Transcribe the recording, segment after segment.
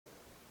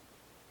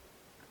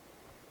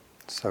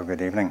So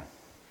good evening.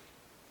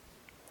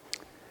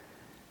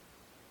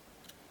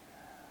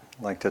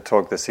 I'd like to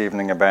talk this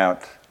evening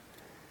about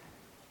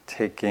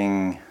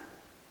taking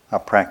a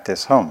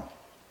practice home.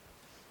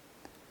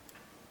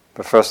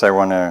 But first I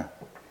want to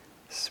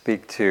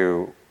speak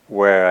to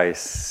where I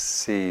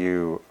see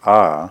you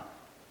are,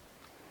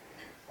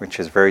 which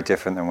is very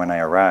different than when I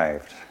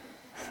arrived.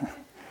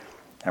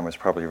 And was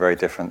probably very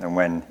different than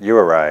when you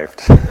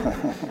arrived.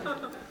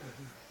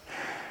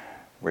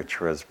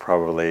 Which was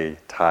probably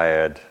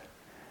tired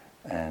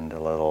and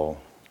a little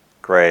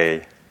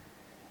gray.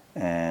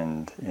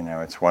 And,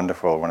 it's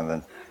wonderful. One of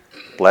the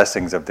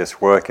blessings of this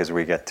work is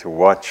we get to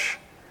watch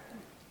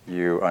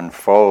you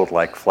unfold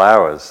like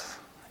flowers,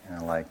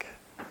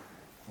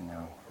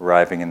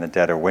 arriving in the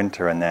dead of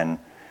winter, and then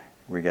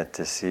we get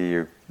to see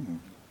you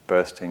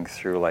bursting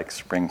through like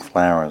spring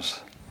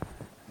flowers.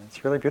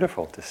 It's really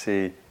beautiful to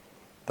see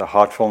the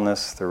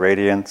heartfulness, the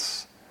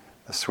radiance,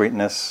 the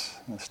sweetness.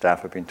 The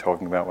staff have been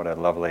talking about what a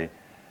lovely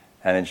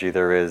energy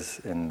there is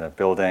in the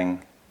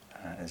building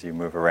as you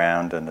move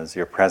around, and as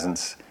your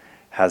presence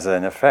has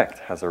an effect,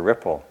 has a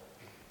ripple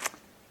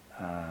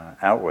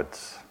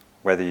outwards.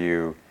 Whether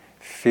you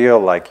feel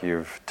like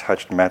you've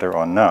touched Metta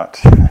or not,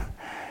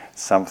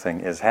 something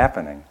is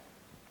happening.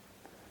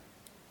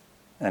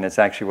 And it's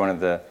actually one of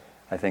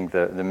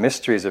the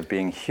mysteries of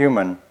being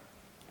human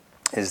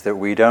is that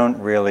we don't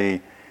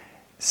really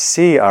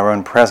see our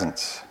own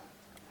presence.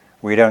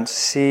 We don't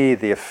see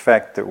the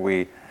effect that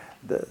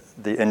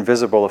the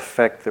invisible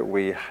effect that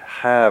we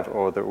have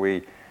or that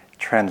we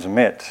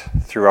transmit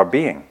through our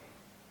being.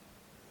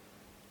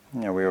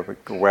 We're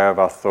aware of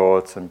our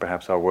thoughts and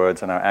perhaps our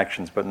words and our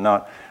actions, but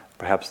not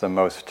perhaps the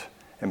most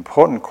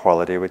important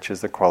quality, which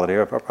is the quality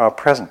of our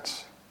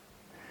presence.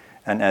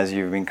 And as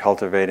you've been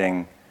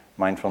cultivating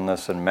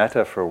mindfulness and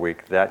metta for a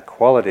week, that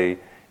quality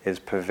is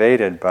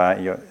pervaded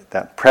by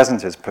that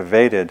presence is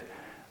pervaded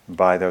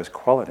by those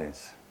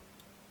qualities.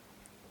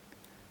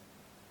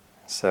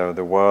 So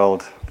the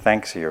world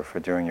thanks you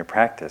for doing your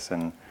practice,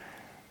 and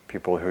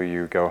people who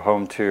you go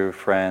home to,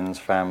 friends,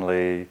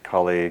 family,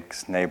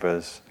 colleagues,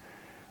 neighbors,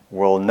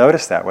 will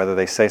notice that whether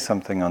they say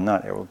something or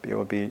not. It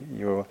will be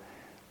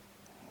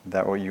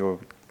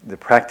the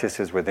practice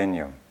is within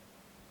you.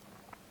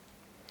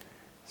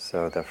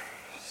 So the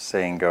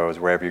saying goes,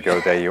 wherever you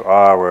go, there you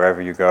are.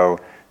 Wherever you go,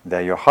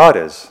 there your heart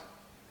is.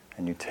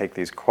 And you take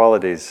these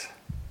qualities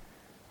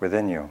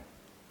within you.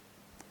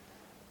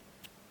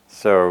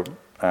 So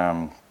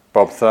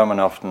Bob Thurman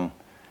often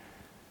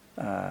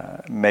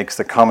makes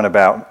the comment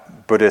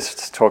about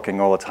Buddhists talking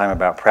all the time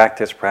about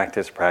practice,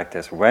 practice,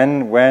 practice.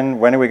 When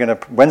are we going to?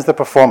 When's the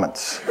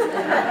performance?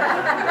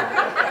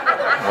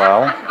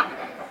 Well,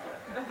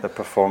 the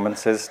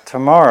performance is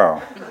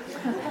tomorrow,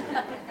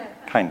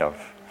 kind of,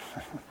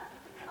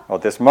 or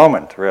this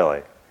moment,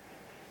 really.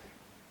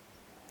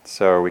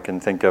 So we can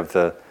think of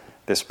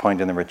this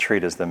point in the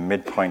retreat as the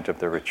midpoint of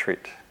the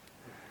retreat.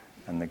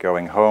 And the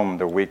going home,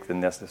 the week,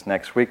 this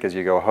next week as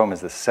you go home,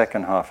 is the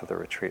second half of the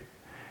retreat,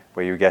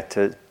 where you get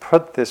to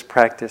put this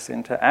practice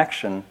into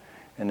action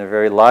in a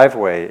very live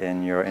way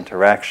in your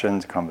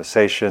interactions,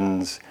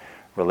 conversations,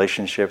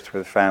 relationships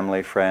with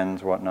family,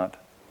 friends, whatnot,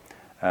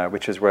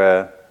 which is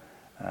where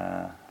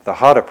the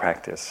harder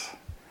practice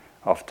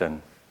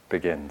often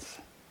begins.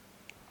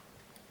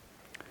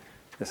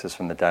 This is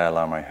from the Dalai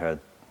Lama. I heard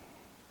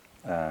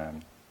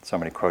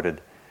somebody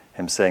quoted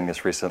him saying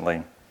this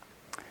recently.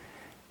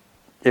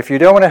 If you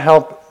don't want to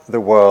help the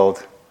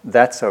world,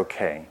 that's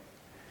okay.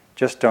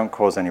 Just don't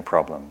cause any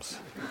problems.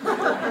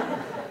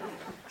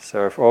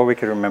 So if all we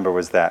could remember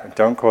was that,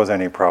 don't cause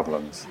any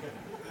problems,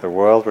 the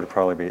world would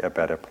probably be a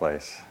better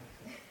place.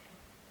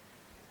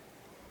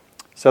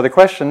 So the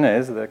question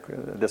is,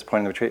 at this point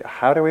in the retreat,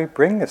 how do we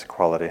bring this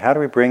quality? How do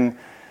we bring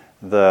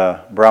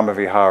the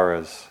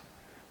Brahmaviharas,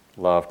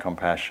 love,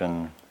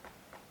 compassion,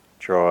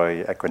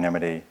 joy,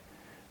 equanimity,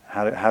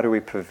 how do we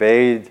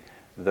pervade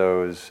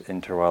those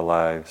into our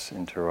lives,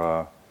 into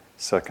our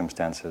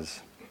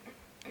circumstances?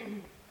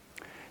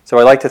 So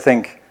I like to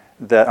think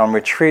that on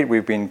retreat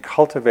we've been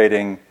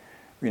cultivating,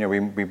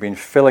 we've been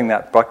filling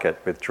that bucket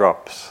with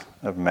drops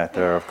of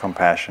metta, of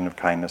compassion, of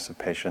kindness, of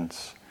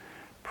patience,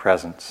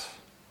 presence.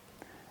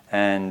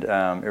 And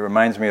it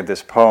reminds me of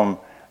this poem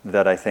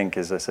that I think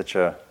is it's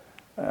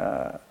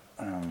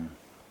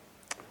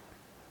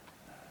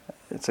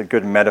a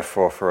good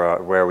metaphor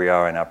for where we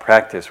are in our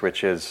practice,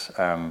 which is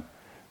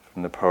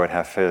from the poet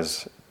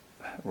Hafiz,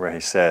 where he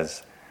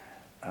says,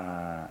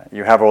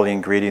 you have all the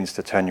ingredients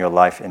to turn your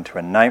life into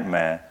a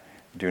nightmare.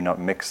 Do not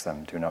mix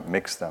them. Do not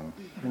mix them.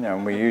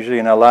 And we usually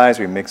in our lives,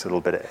 we mix a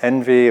little bit of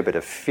envy, a bit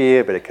of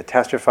fear, a bit of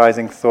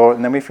catastrophizing thought,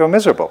 and then we feel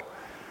miserable.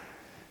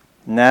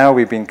 Now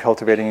we've been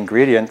cultivating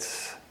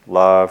ingredients,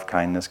 love,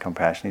 kindness,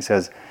 compassion. He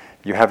says,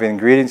 you have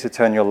ingredients to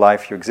turn your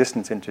life, your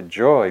existence into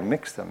joy.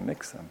 Mix them,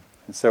 mix them.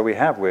 And so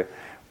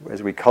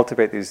as we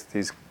cultivate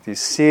these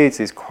seeds,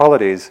 these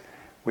qualities,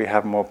 we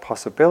have more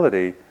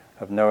possibility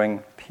of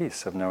knowing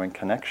peace, of knowing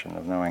connection,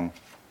 of knowing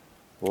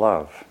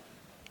love.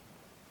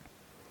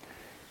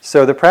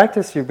 So the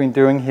practice you've been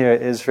doing here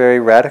is very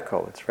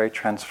radical. It's very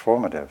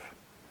transformative.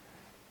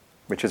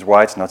 which is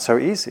why it's not so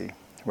easy.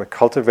 We're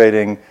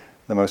cultivating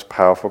the most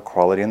powerful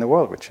quality in the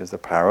world, which is the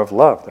power of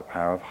love, the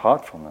power of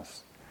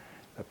heartfulness,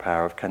 the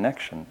power of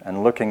connection,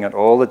 and looking at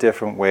all the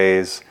different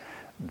ways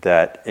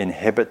that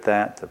inhibit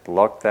that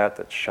block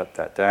that shut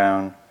that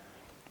down,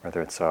 whether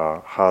it's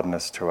our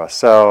hardness to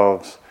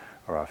ourselves,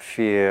 or our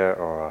fear,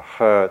 or our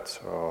hurts,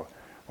 or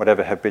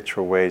whatever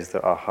habitual ways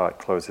that our heart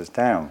closes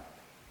down.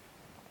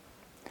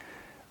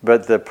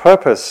 But the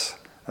purpose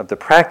of the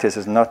practice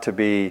is not to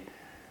be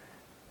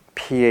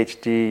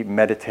PhD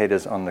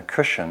meditators on the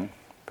cushion,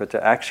 but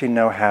to actually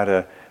know how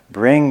to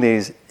bring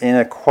these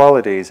inner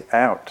qualities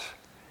out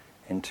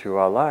into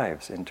our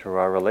lives, into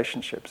our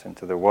relationships,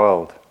 into the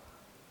world.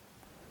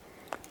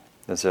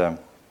 There's a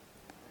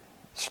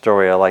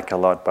story I like a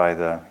lot by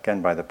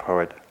the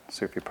poet,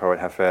 Sufi poet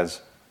Hafez,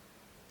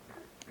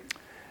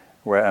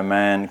 where a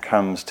man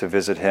comes to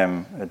visit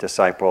him, a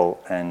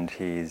disciple, and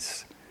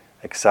he's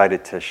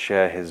excited to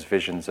share his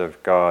visions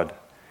of God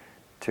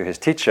to his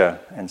teacher,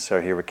 and so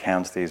he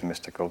recounts these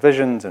mystical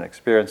visions and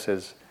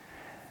experiences,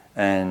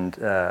 and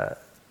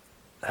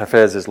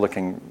Hafez is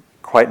looking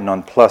quite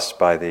nonplussed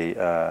by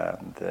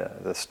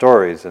the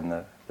stories and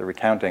the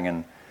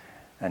recounting,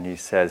 and he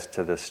says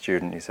to the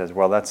student, he says,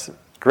 "Well, that's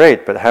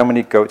great, but how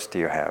many goats do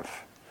you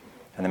have?"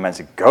 And the man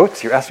said,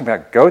 "Goats? You're asking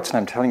about goats, and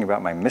I'm telling you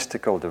about my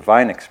mystical,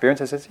 divine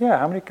experiences?" He says, "Yeah,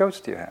 how many goats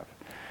do you have?"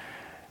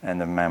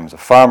 And the man was a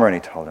farmer, and he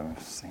told him,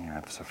 "I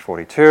have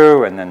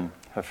 42," and then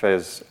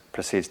Hafez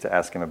proceeds to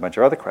ask him a bunch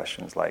of other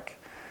questions, like,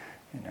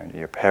 are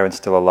your parents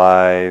still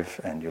alive,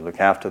 and you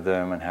look after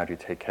them, and how do you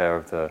take care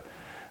of the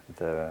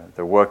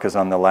workers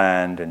on the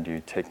land, and do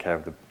you take care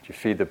of do you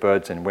feed the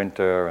birds in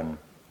winter,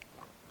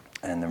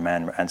 and the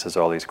man answers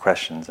all these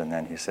questions, and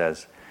then he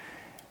says,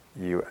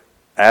 "You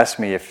ask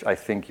me if I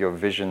think your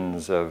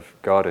visions of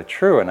God are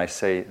true, and I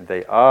say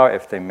they are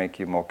if they make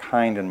you more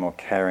kind and more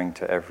caring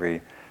to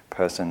every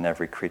person,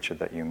 every creature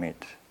that you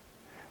meet."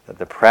 That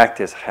the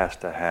practice has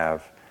to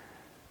have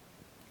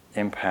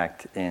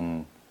impact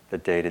in the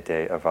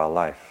day-to-day of our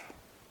life.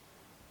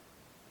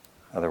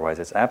 Otherwise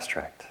it's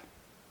abstract.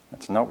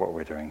 That's not what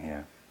we're doing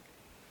here.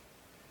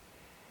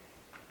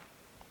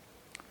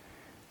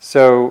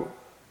 So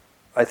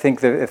I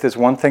think that if there's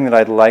one thing that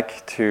I'd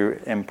like to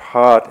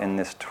impart in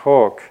this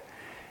talk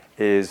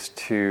is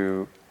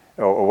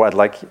or what I'd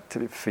like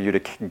for you to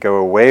go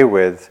away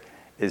with,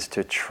 is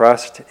to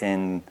trust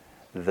in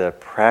the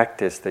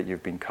practice that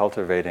you've been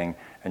cultivating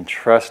and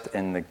trust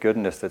in the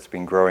goodness that's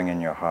been growing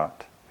in your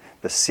heart.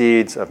 The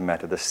seeds of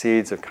metta, the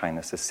seeds of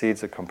kindness, the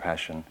seeds of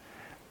compassion.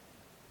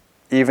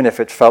 Even if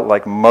it felt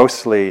like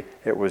mostly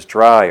it was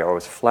dry or it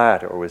was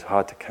flat or it was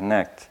hard to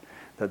connect,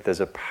 that there's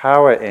a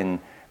power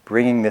in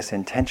bringing this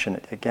intention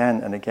again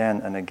and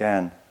again and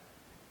again,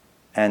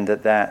 and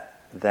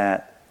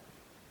that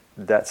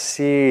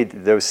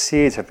seed, those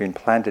seeds have been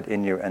planted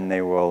in you, and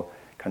they will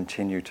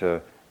continue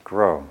to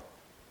grow.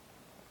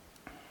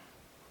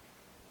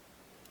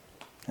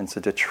 And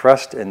so to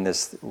trust in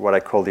this, what I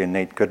call the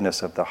innate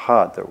goodness of the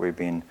heart that we've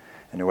been,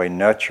 in a way,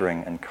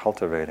 nurturing and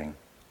cultivating.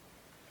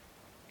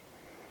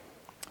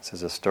 This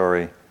is a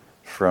story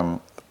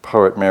from the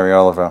poet Mary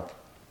Oliver.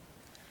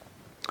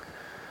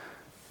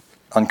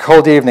 On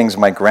cold evenings,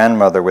 my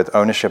grandmother, with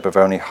ownership of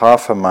only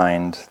half her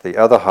mind, the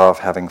other half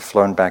having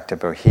flown back to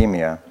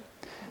Bohemia,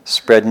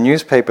 spread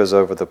newspapers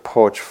over the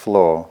porch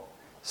floor,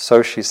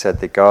 so she said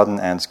the garden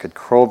ants could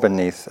crawl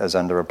beneath as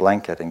under a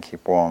blanket and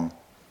keep warm.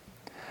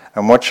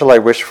 And what shall I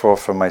wish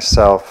for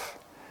myself,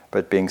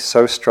 but being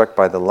so struck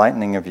by the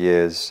lightning of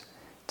years,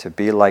 to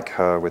be like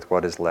her with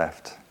what is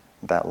left,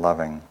 that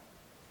loving.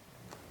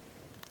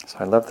 So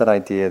I love that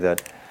idea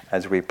that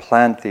as we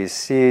plant these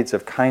seeds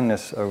of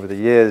kindness over the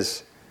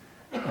years,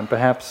 and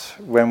perhaps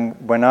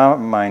when our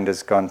mind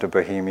has gone to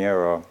Bohemia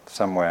or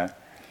somewhere,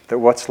 that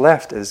what's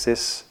left is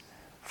this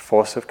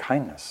force of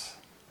kindness.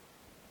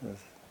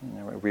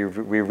 We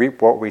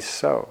reap what we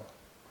sow.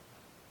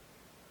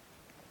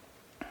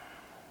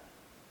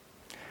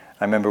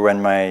 I remember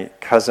when my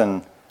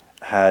cousin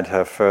had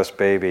her first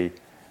baby,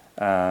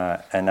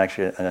 and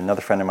actually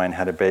another friend of mine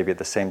had a baby at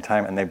the same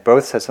time, and they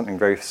both said something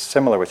very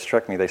similar which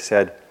struck me. They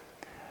said,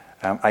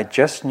 I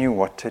just knew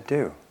what to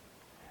do.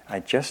 I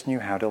just knew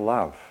how to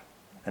love.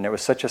 And it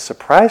was such a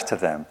surprise to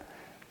them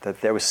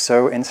that it was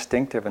so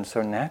instinctive and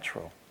so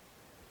natural.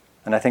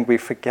 And I think we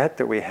forget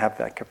that we have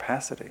that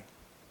capacity.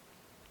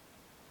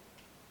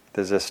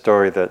 There's a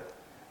story that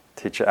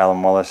teacher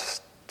Alan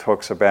Wallace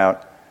talks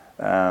about.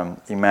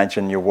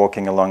 Imagine you're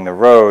walking along the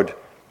road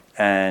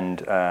and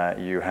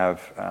you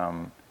have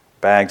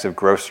bags of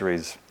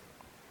groceries,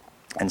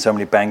 and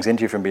somebody bangs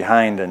into you from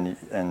behind,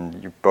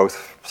 and you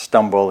both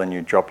stumble and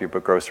you drop your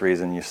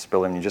groceries and you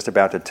spill them, and you're just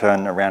about to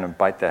turn around and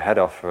bite their head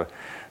off for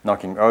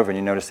knocking over, and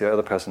you notice the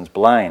other person's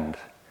blind,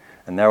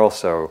 and they're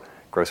also,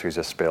 groceries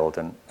are spilled,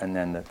 and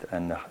then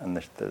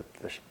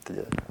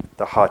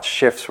the heart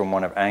shifts from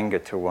one of anger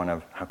to one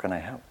of, how can I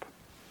help?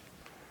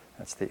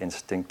 That's the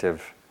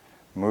instinctive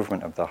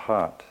movement of the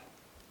heart.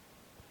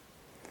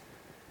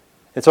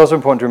 It's also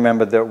important to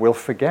remember that we'll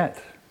forget.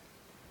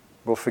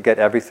 we'll forget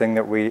everything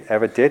that we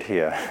ever did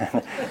here,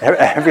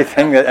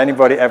 everything that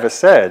anybody ever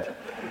said.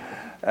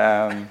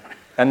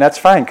 And that's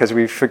fine, because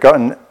we've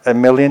forgotten a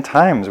million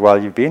times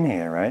while you've been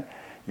here, right?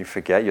 You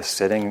forget, you're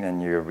sitting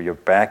and you're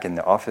back in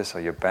the office,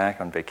 or you're back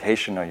on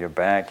vacation, or you're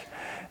back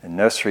in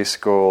nursery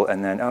school,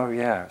 and then, oh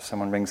yeah,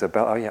 someone rings a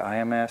bell, oh yeah,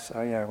 IMS,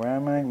 oh yeah, where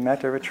am I?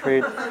 Metta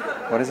retreat?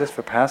 What is this,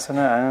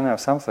 Vipassana? I don't know,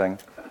 something.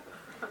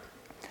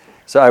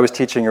 So I was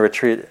teaching a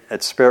retreat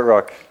at Spirit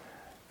Rock,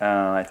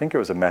 I think it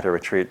was a Metta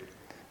retreat,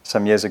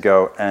 some years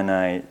ago, and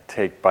I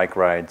take bike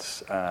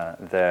rides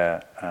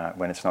there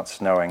when it's not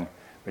snowing,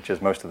 which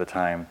is most of the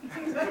time.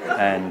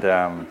 And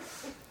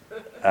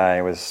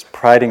I was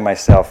priding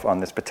myself on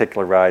this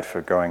particular ride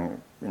for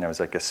going, it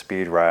was like a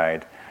speed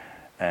ride,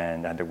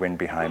 and I had the wind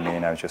behind me,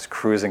 and I was just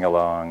cruising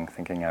along,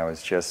 thinking I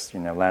was just,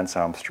 Lance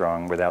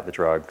Armstrong without the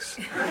drugs.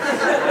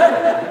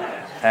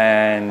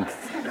 And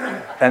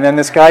then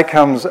this guy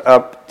comes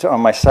up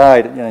on my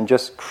side and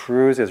just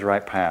cruises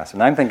right past.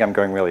 And I'm thinking I'm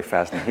going really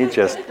fast, and he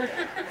just,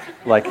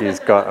 like he's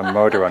got a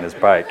motor on his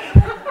bike.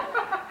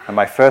 And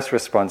my first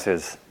response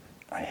is,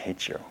 I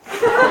hate you.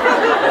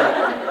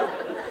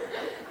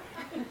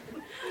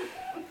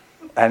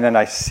 And then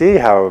I see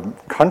how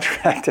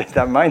contracted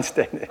that mind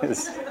state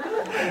is,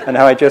 and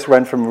how I just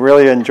went from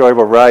really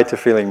enjoyable ride to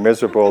feeling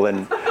miserable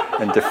and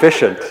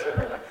deficient.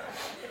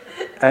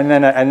 And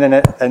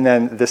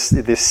then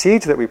the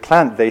seeds that we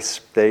plant, they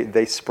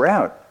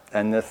sprout.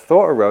 And the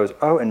thought arose,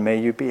 oh, and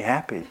may you be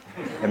happy.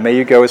 And may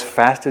you go as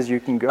fast as you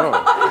can go.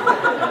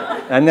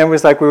 And then it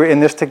was like we were in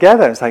this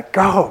together. It's like,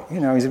 go! He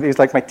was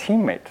like my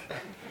teammate.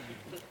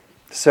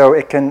 So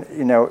it can,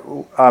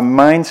 our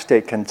mind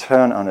state can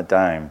turn on a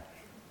dime.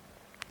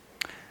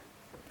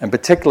 And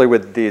particularly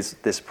with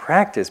this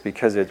practice,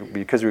 because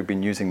we've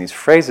been using these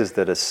phrases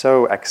that are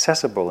so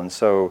accessible and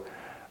so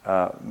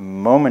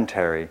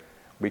momentary,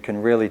 we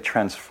can really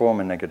transform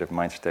a negative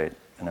mind state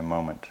in a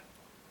moment.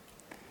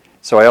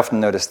 So I often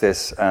notice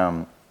this,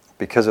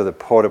 because of the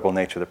portable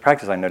nature of the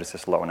practice, I notice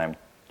this a lot when I'm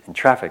in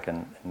traffic.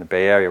 And in the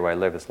Bay Area where I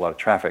live, there's a lot of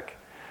traffic.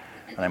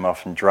 And I'm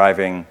often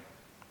driving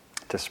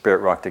to Spirit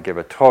Rock to give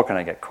a talk, and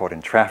I get caught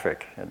in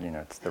traffic.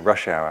 It's the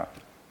rush hour.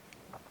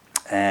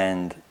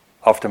 And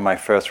often my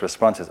first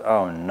response is,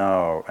 oh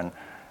no, and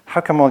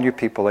how come all you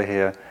people are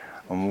here?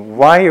 And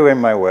why are you in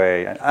my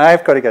way? And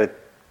I've got to get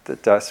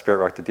to Spirit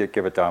Rock to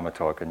give a Dharma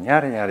talk, and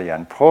yada, yada, yada,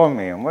 and poor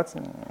me, and what's...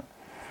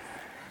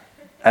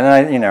 And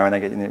then I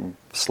get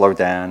slow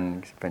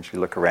down, eventually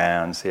look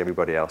around, see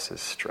everybody else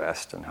is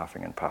stressed and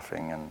huffing and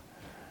puffing,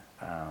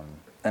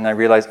 and I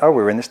realize, oh,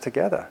 we're in this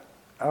together.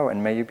 Oh,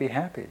 and may you be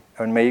happy.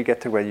 Oh, and may you get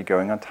to where you're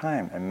going on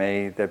time, and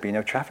may there be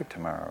no traffic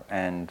tomorrow.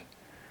 And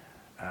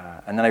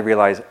then I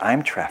realize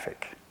I'm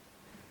traffic.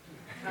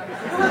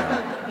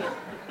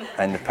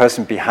 And the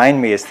person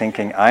behind me is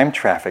thinking I'm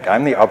traffic,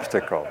 I'm the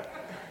obstacle.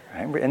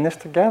 Right? We're in this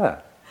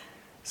together.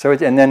 So,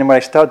 and then when I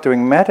start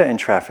doing metta in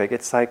traffic,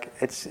 it's like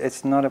it's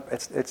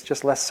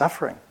just less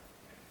suffering,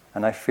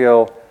 and I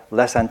feel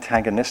less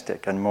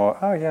antagonistic and more.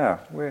 Oh yeah,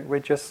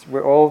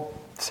 we're all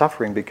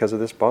suffering because of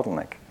this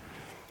bottleneck.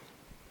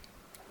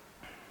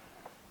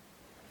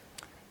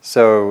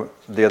 So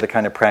the other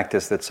kind of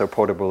practice that's so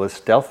portable is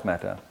stealth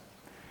metta,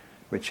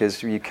 which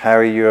is you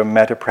carry your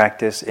metta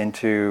practice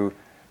into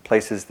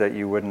places that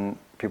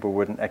people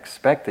wouldn't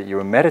expect that you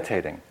were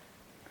meditating,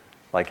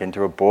 like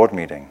into a board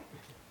meeting,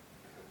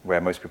 where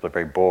most people are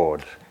very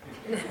bored,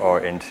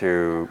 or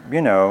into,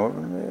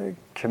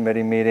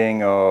 committee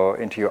meeting, or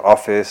into your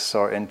office,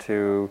 or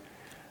into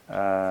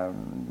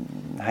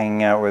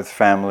hanging out with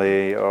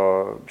family,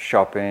 or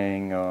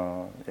shopping,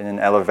 or in an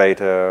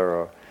elevator,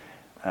 or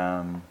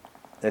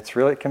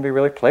it can be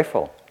really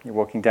playful. You're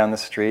walking down the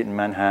street in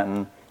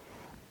Manhattan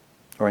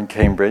or in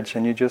Cambridge,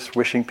 and you're just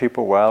wishing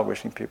people well,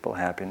 wishing people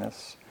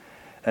happiness,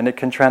 and it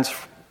can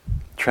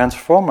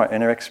transform our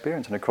inner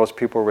experience. And of course,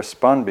 people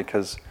respond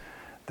because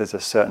there's a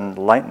certain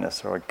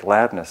lightness or a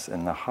gladness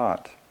in the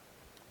heart.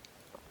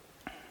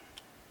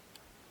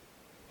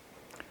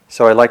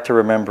 So I like to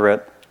remember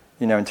it,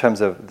 in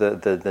terms of the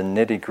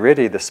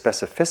nitty-gritty, the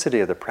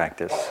specificity of the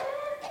practice,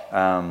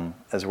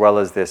 as well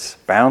as this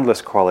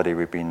boundless quality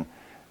we've been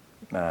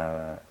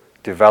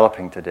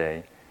developing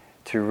today,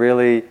 to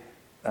really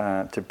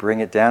to bring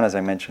it down, as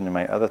I mentioned in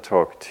my other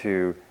talk,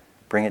 to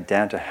bring it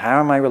down to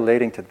how am I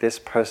relating to this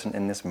person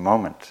in this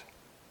moment?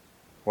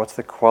 What's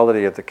the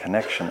quality of the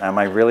connection? Am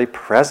I really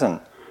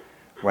present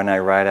when I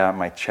write out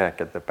my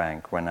check at the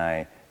bank, when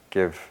I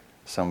give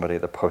somebody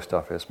at the post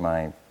office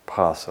my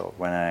parcel,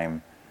 when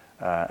I'm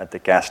at the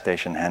gas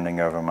station handing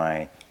over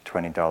my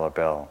 $20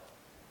 bill?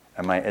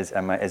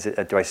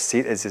 Do I see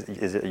it? Is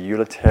it a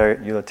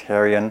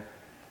utilitarian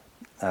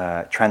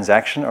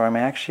transaction, or am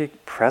I actually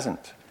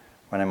present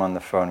when I'm on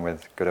the phone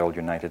with good old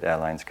United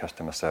Airlines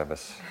customer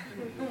service?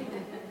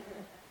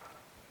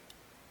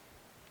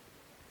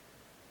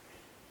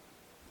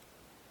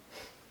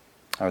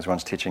 I was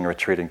once teaching a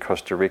retreat in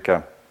Costa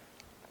Rica,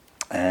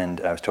 and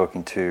I was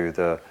talking to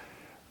the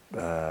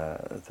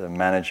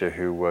manager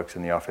who works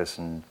in the office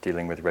and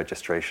dealing with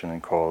registration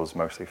and calls,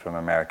 mostly from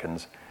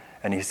Americans.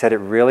 And he said it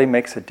really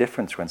makes a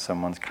difference when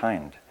someone's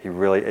kind. He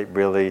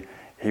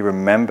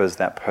remembers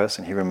that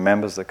person. He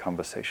remembers the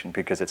conversation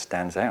because it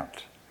stands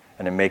out.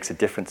 And it makes a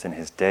difference in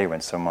his day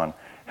when someone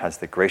has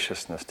the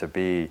graciousness to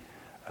be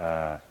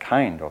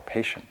kind or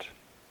patient.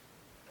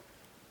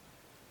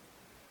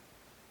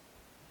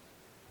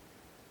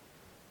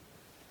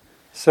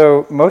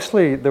 So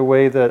mostly the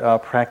way that our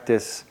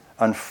practice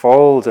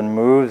unfolds and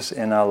moves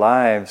in our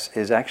lives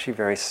is actually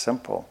very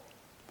simple.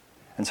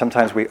 And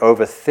sometimes we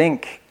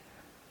overthink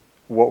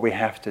what we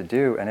have to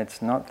do, and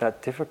it's not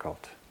that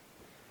difficult.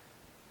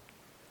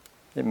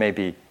 It may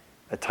be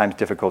at times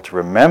difficult to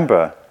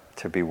remember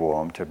to be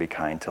warm, to be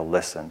kind, to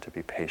listen, to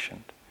be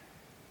patient.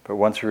 But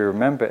once we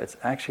remember, it's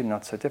actually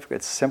not so difficult.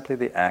 It's simply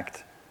the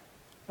act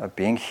of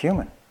being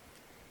human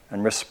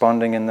and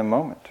responding in the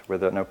moment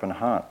with an open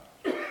heart.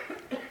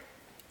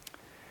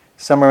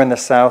 Somewhere in the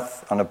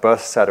south, on a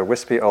bus, sat a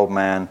wispy old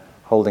man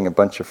holding a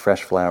bunch of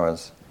fresh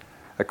flowers.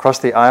 Across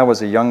the aisle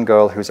was a young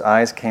girl whose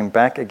eyes came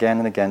back again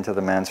and again to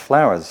the man's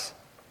flowers.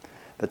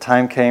 The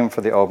time came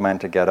for the old man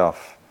to get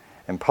off.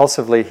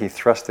 Impulsively, he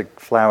thrust the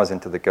flowers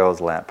into the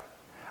girl's lap.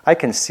 "I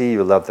can see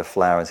you love the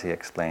flowers," he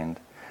explained,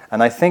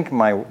 "and I think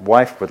my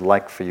wife would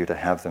like for you to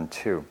have them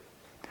too.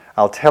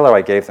 I'll tell her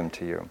I gave them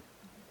to you."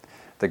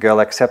 The girl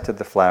accepted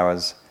the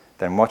flowers,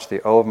 then watched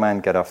the old man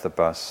get off the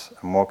bus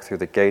and walk through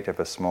the gate of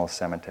a small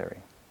cemetery.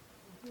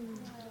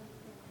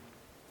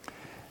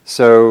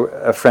 So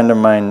a friend of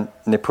mine,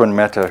 Nipun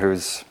Metta,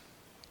 who's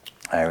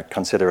I would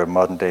consider a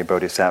modern-day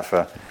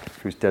bodhisattva,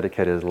 who's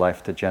dedicated his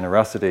life to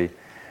generosity,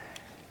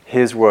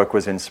 his work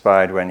was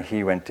inspired when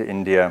he went to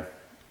India.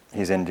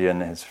 He's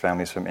Indian, his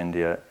family's from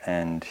India,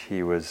 and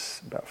he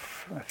was about,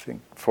 I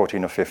think,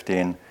 14 or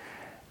 15,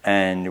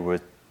 and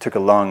took a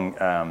long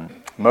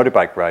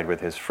motorbike ride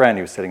with his friend.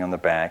 He was sitting on the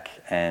back,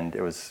 and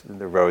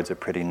the roads are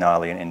pretty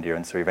gnarly in India,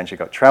 and so he eventually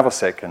got travel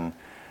sick and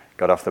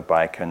got off the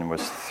bike and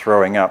was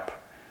throwing up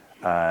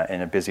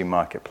in a busy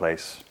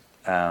marketplace,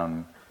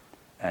 and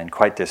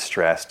quite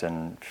distressed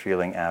and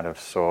feeling out of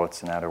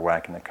sorts and out of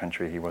whack in a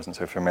country he wasn't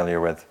so familiar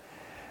with.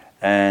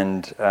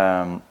 And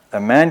a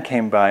man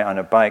came by on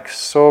a bike,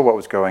 saw what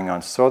was going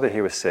on, saw that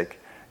he was sick,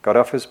 got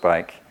off his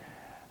bike,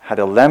 had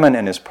a lemon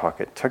in his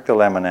pocket, took the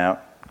lemon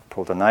out,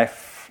 pulled a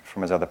knife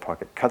from his other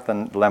pocket, cut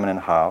the lemon in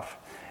half,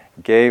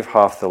 gave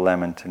half the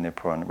lemon to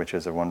Nipun, which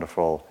is a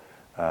wonderful,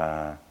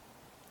 not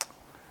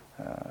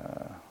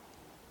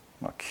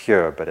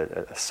cure, but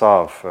a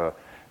salve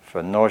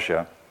for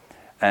nausea,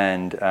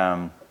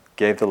 and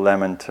gave the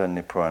lemon to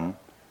Nipun,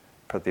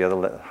 put the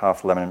other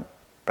half lemon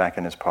back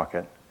in his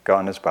pocket, got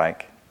on his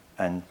bike,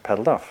 and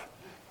pedaled off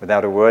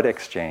without a word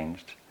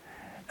exchanged.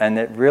 And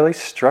it really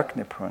struck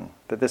Nipun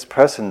that this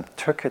person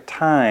took a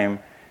time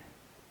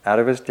out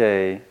of his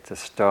day to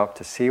stop,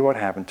 to see what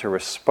happened, to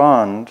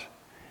respond,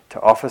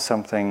 to offer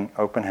something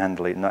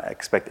open-handedly, not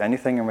expect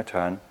anything in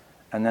return,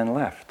 and then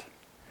left.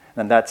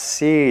 And that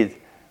seed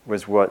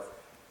was what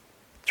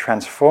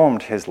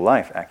transformed his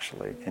life,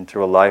 actually,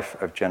 into a life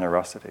of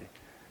generosity.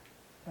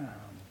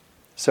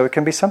 So it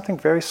can be something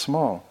very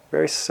small,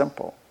 very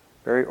simple,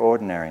 very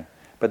ordinary.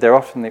 But they're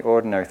often the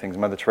ordinary things.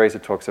 Mother Teresa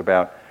talks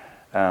about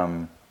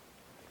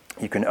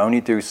you can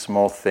only do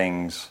small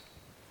things,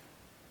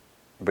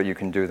 but you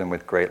can do them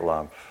with great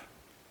love.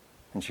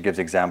 And she gives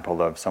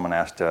example of someone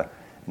asked her,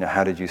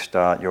 how did you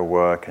start your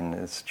work? And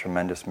it's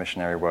tremendous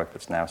missionary work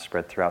that's now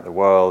spread throughout the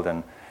world,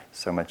 and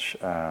so much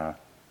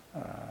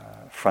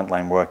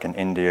frontline work in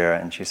India.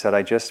 And she said,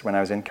 when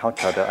I was in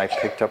Calcutta, I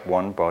picked up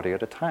one body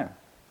at a time.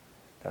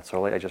 That's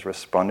all. I just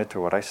responded to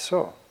what I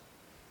saw.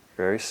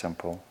 Very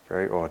simple,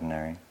 very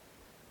ordinary.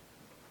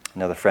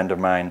 Another friend of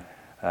mine,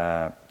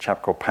 a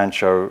chap called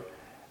Pancho,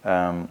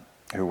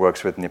 who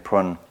works with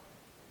Nipun,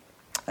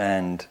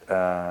 and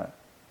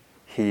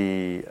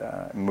he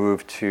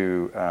moved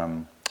to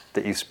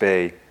the East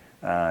Bay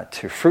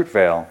to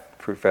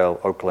Fruitvale,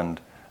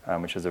 Oakland,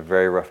 which is a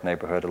very rough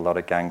neighborhood, a lot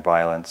of gang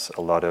violence,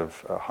 a lot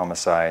of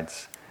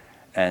homicides,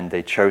 and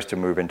they chose to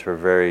move into a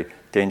very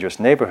dangerous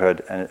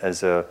neighborhood and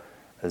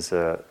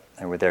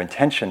and with their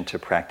intention to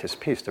practice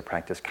peace, to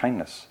practice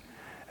kindness.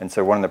 And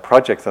so one of the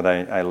projects that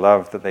I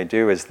love that they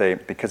do is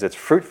because it's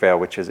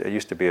Fruitvale, it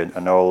used to be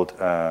an old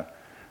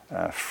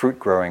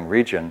fruit-growing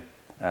region,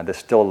 there's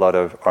still a lot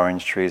of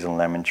orange trees and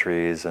lemon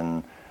trees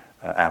and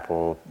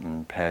apple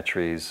and pear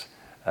trees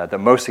that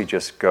mostly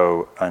just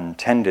go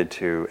untended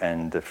to,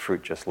 and the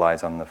fruit just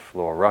lies on the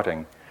floor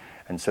rotting.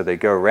 And so they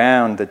go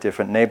around the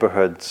different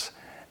neighborhoods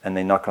and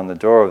they knock on the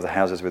door of the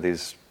houses with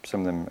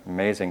some of them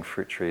amazing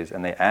fruit trees,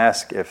 and they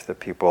ask if the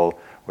people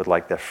would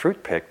like their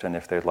fruit picked and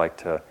if they'd like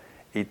to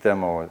eat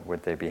them, or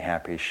would they be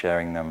happy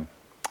sharing them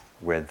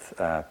with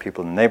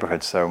people in the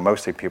neighborhood. So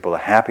mostly people are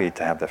happy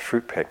to have their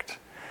fruit picked.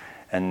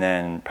 And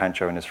then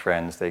Pancho and his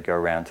friends, they go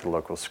around to the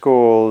local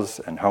schools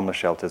and homeless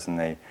shelters, and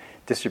they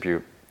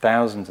distribute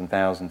thousands and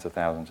thousands of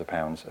thousands of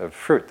pounds of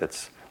fruit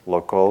that's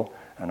local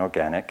and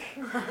organic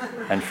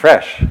and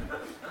fresh.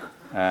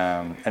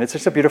 And it's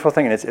just a beautiful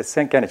thing. And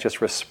it's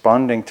just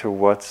responding to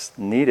what's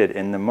needed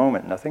in the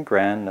moment. Nothing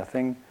grand,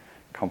 nothing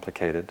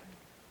complicated.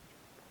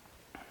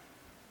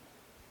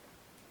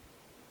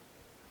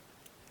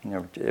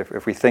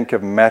 If we think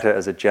of metta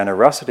as a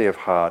generosity of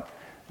heart,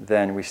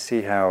 then we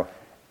see how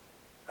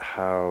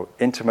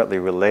intimately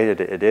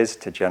related it is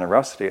to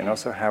generosity, and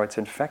also how it's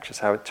infectious,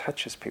 how it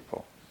touches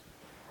people.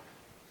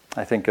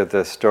 I think of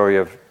the story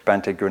of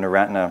Bhante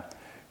Gunaratna,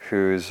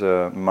 who's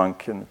a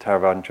monk in the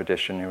Theravadan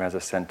tradition who has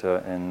a center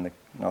in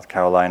North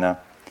Carolina.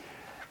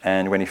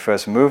 And when he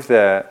first moved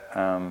there,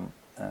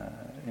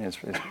 his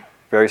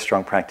very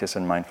strong practice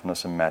in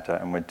mindfulness and metta,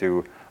 and would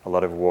do a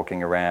lot of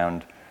walking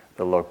around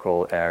the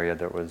local area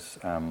that was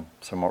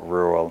somewhat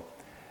rural,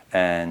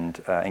 and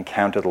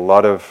encountered a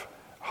lot of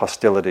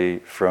hostility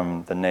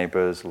from the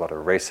neighbors, a lot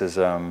of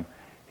racism.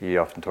 He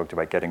often talked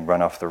about getting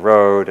run off the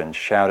road and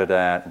shouted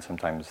at, and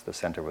sometimes the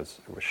center was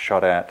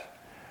shot at.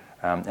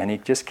 And he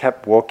just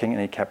kept walking,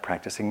 and he kept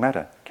practicing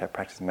metta,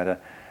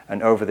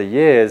 And over the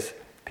years,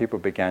 people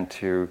began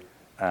to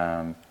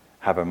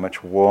have a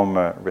much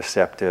warmer,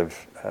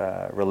 receptive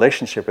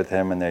relationship with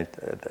him, and they,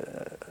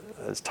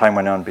 as time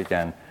went on,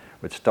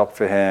 would stop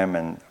for him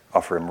and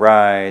offer him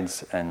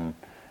rides, and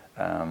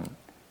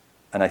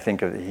I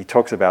think he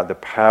talks about the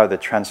power, the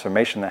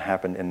transformation that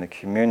happened in the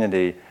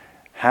community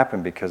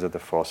happened because of the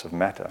force of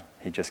metta.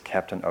 He just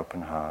kept an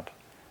open heart,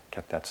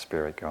 kept that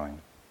spirit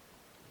going.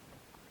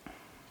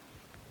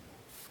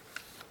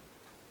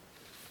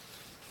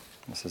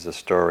 This is a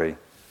story,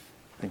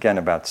 again,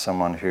 about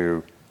someone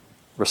who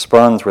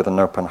responds with an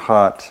open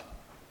heart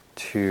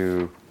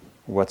to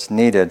what's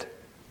needed.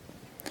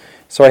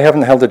 So I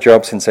haven't held a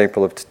job since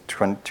April of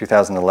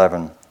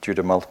 2011 due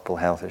to multiple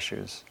health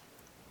issues.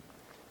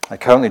 I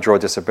currently draw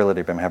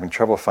disability, but I'm having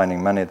trouble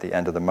finding money at the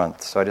end of the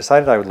month, so I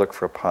decided I would look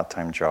for a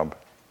part-time job.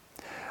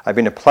 I've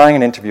been applying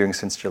and interviewing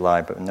since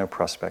July, but no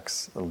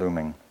prospects are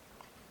looming.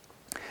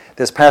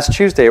 This past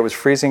Tuesday, it was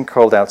freezing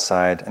cold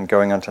outside and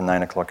going on to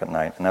 9 o'clock at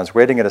night, and I was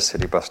waiting at a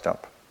city bus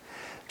stop.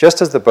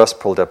 Just as the bus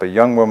pulled up, a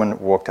young woman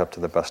walked up to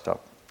the bus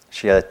stop.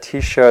 She had a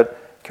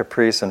t-shirt,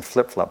 capris, and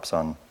flip-flops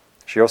on.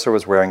 She also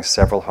was wearing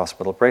several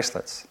hospital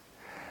bracelets.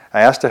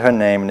 I asked her her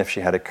name and if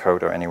she had a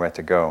coat or anywhere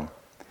to go.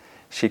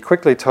 She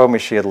quickly told me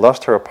she had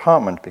lost her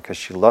apartment because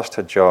she lost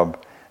her job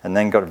and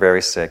then got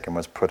very sick and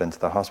was put into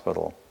the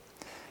hospital.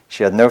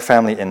 She had no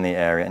family in the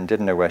area and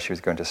didn't know where she was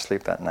going to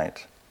sleep that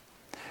night.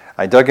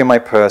 I dug in my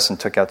purse and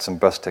took out some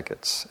bus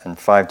tickets and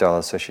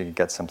 $5 so she could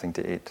get something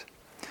to eat.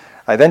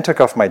 I then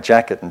took off my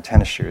jacket and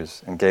tennis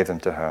shoes and gave them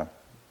to her.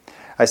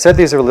 I said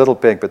these are a little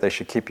big, but they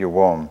should keep you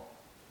warm.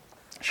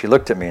 She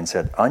looked at me and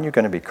said, "Aren't you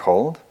going to be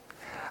cold?"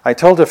 I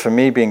told her for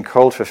me, being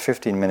cold for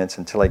 15 minutes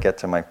until I get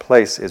to my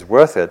place is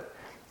worth it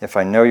if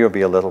I know you'll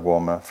be a little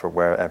warmer for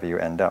wherever you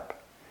end up.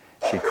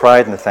 She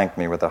cried and thanked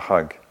me with a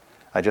hug.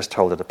 I just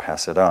told her to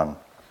pass it on.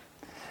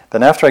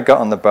 Then after I got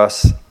on the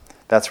bus,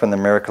 that's when the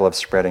miracle of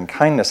spreading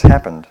kindness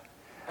happened.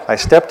 I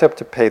stepped up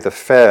to pay the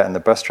fare, and the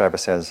bus driver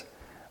says,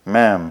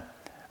 "Ma'am,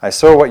 I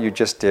saw what you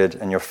just did,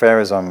 and your fare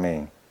is on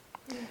me.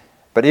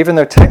 But even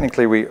though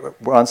technically we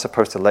aren't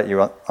supposed to let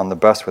you on the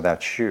bus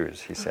without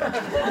shoes," he said,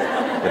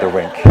 with a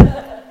wink.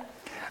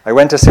 I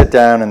went to sit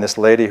down, and this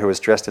lady who was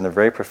dressed in a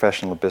very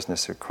professional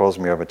business suit calls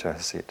me over to her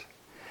seat.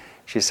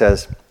 She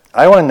says,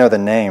 "I want to know the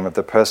name of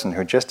the person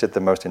who just did the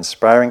most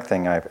inspiring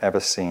thing I've ever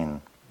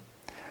seen."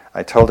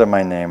 I told her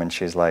my name, and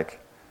she's like,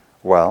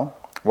 "Well,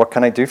 what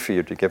can I do for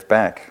you to give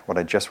back what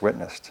I just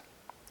witnessed?"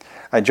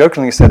 I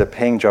jokingly said a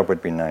paying job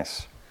would be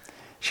nice.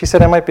 She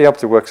said I might be able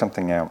to work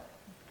something out.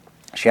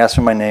 She asked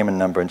for my name and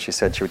number, and she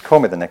said she would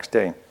call me the next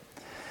day.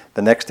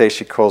 The next day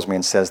she calls me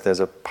and says there's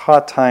a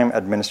part-time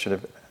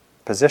administrative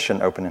position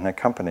open in her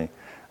company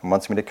and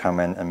wants me to come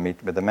in and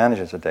meet with the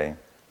manager today.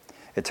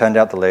 It turned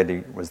out the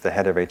lady was the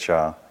head of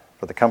HR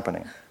for the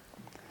company.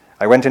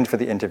 I went in for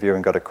the interview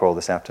and got a call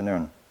this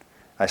afternoon.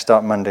 I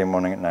start Monday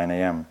morning at 9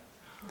 a.m.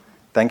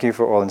 Thank you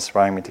for all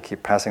inspiring me to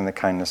keep passing the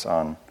kindness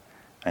on.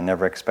 I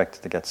never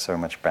expected to get so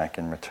much back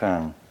in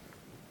return.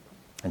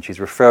 And she's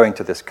referring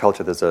to this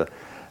culture. There's a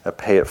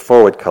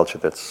pay-it-forward culture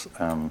that's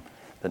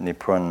that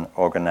Nipun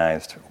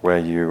organized, where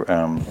you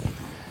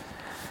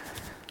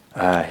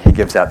he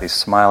gives out these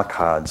smile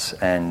cards,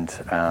 and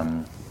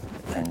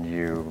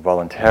you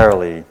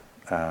voluntarily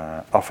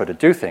offer to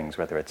do things,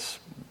 whether it's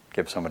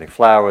give somebody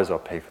flowers or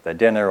pay for their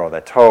dinner or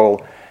their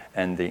toll,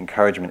 and the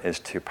encouragement is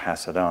to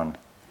pass it on,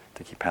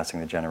 to keep passing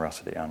the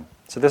generosity on.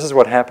 So this is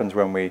what happens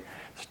when we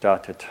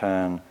start to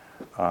turn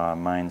our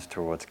minds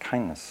towards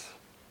kindness.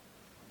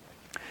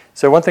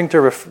 So one thing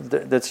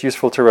that's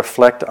useful to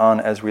reflect on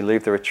as we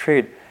leave the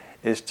retreat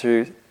is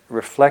to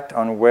reflect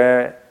on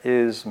where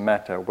is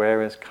metta,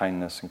 where is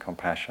kindness and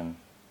compassion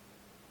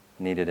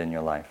needed in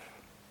your life.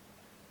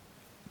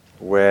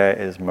 Where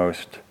is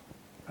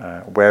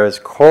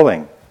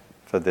calling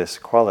for this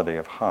quality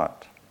of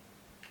heart?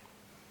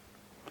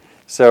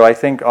 So I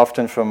think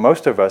often for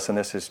most of us, and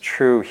this is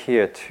true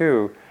here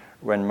too,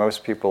 when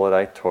most people that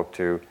I talk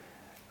to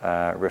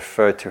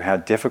refer to how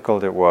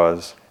difficult it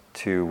was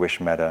to wish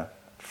metta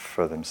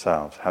for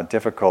themselves, how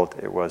difficult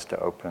it was to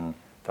open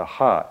the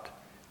heart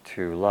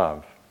to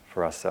love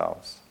for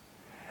ourselves.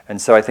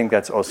 And so I think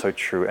that's also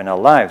true in our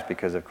lives,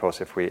 because of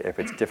course if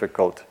it's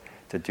difficult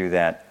to do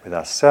that with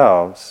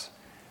ourselves,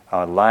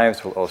 our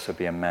lives will also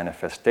be a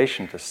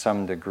manifestation to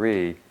some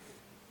degree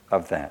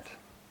of that.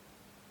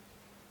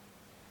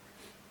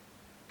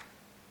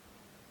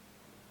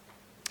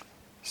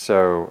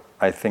 So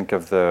I think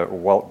of the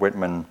Walt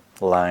Whitman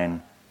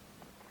line,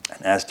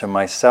 "And as to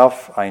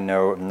myself, I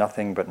know of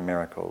nothing but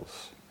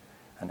miracles.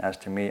 And as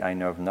to me, I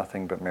know of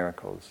nothing but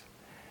miracles,"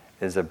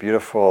 is a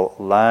beautiful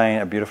line,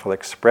 a beautiful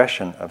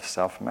expression of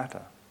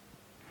self-metta.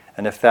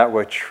 And if that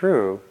were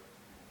true,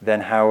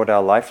 then how would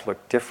our life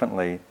look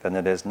differently than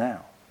it is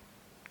now?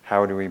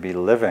 How would we be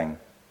living?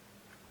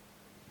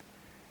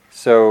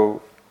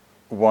 So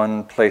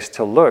one place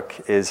to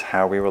look is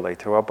how we relate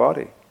to our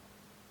body,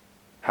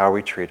 how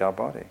we treat our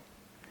body.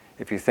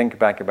 If you think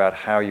back about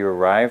how you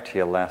arrived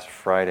here last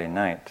Friday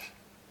night,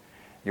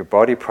 your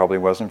body probably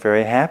wasn't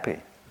very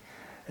happy.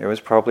 It was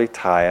probably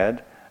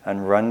tired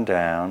and run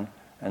down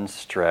and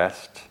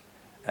stressed,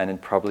 and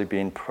had probably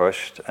been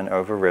pushed and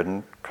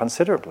overridden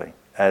considerably,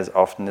 as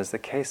often is the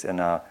case in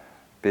our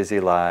busy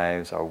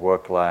lives, our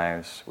work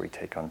lives. We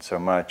take on so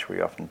much,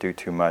 we often do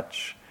too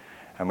much,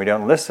 and we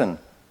don't listen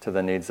to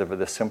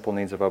the simple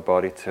needs of our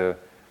body to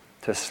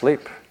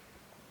sleep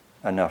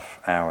enough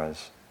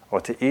hours or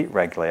to eat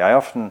regularly. I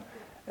often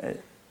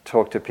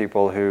talk to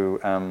people who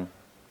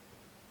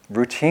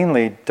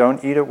routinely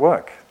don't eat at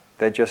work.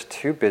 They're just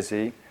too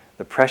busy,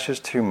 the pressure's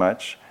too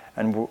much,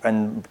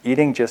 and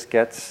eating just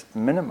gets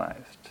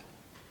minimized.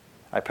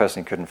 I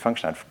personally couldn't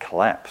function, I'd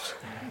collapse.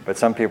 But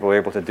some people are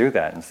able to do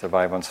that and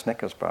survive on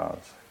Snickers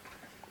bars.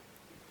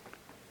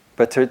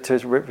 But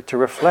to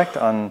reflect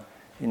on,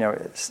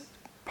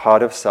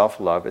 part of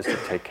self-love is to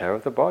take care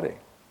of the body.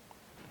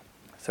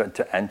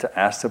 And to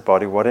ask the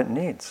body what it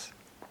needs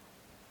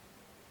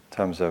in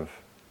terms of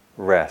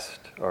rest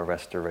or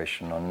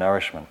restoration or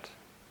nourishment.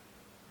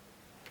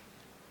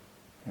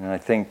 And I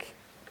think,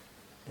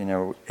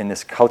 in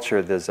this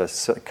culture there's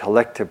a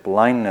collective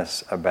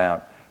blindness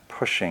about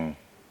pushing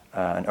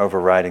and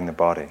overriding the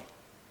body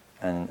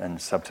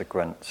and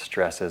subsequent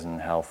stresses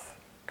and health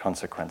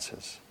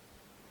consequences.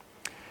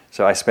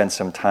 So I spent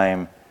some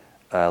time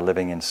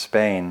living in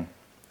Spain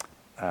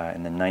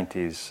in the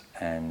 90s,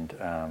 and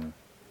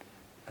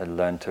I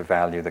learned to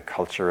value the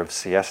culture of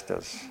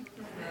siestas,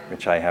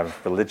 which I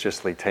have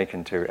religiously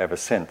taken to ever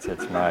since.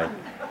 It's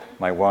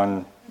my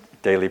one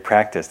daily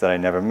practice that I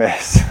never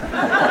miss.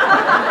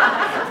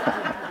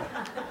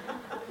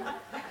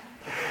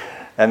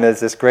 And there's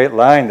this great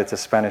line that's a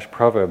Spanish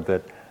proverb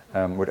that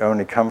would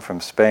only come from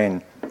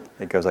Spain.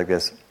 It goes like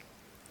this: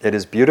 "It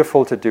is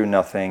beautiful to do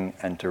nothing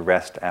and to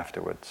rest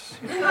afterwards."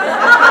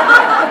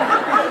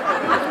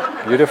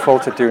 Beautiful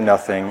to do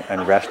nothing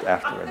and rest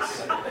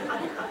afterwards.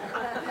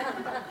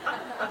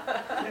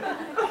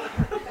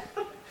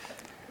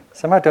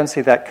 Somehow I don't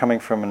see that coming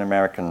from an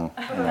American.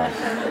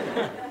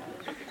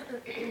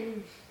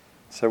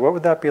 So what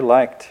would that be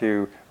like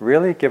to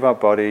really give our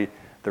body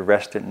the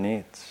rest it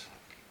needs,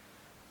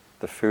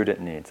 the food it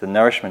needs, the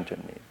nourishment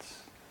it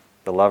needs,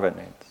 the love it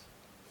needs?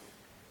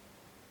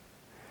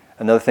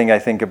 Another thing I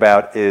think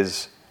about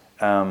is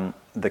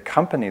the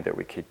company that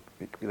we keep.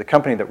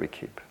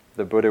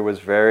 The Buddha was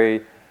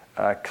very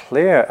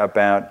clear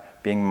about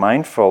being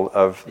mindful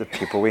of the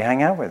people we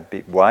hang out with.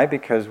 Why?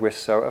 Because we're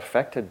so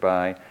affected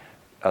by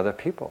other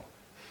people.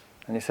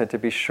 And he said to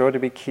be sure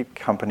to keep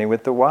company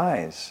with the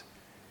wise.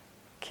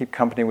 Keep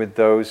company with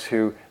those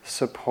who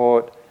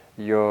support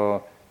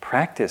your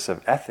practice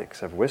of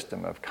ethics, of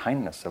wisdom, of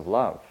kindness, of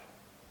love.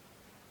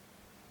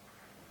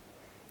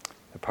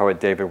 The poet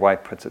David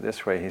Whyte puts it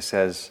this way. He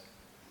says,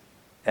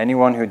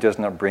 "Anyone who does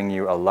not bring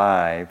you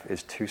alive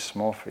is too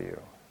small for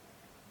you."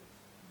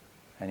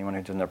 Anyone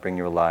who does not bring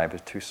you alive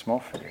is too small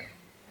for you.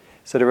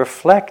 So to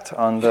reflect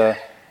on the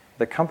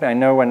company, I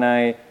know when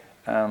I,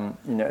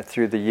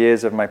 through the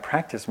years of my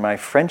practice, my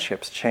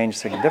friendships changed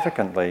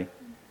significantly,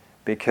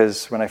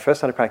 because when I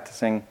first started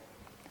practicing,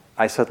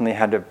 I suddenly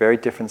had a very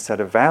different set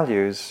of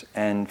values,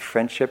 and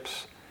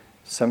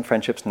some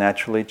friendships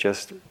naturally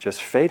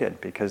just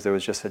faded because there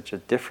was just such a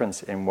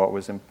difference in what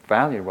was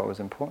valued, what was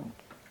important.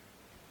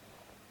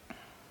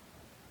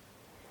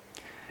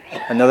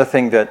 Another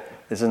thing that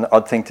is an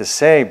odd thing to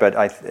say, but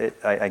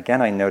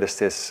I noticed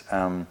this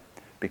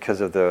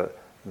because of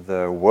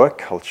the work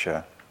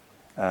culture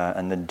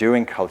and the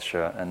doing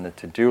culture and the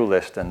to-do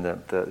list and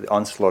the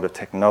onslaught of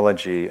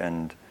technology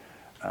and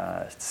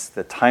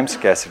the time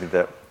scarcity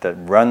that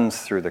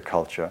runs through the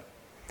culture,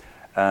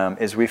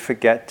 is we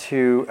forget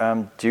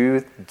to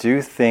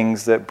do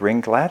things that bring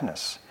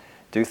gladness,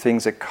 do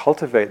things that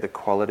cultivate the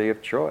quality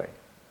of joy,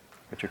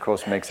 which of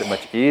course makes it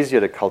much easier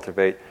to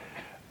cultivate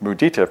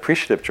mudita,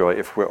 appreciative joy,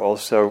 if we're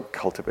also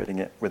cultivating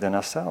it within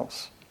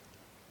ourselves.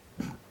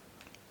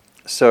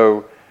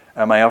 So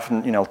I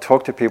often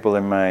talk to people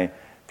in my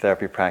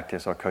therapy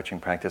practice or coaching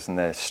practice, and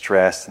they're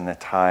stressed and they're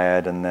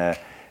tired and they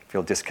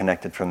feel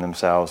disconnected from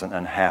themselves and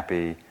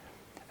unhappy.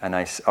 And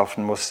I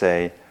often will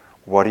say,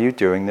 what are you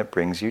doing that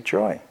brings you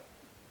joy?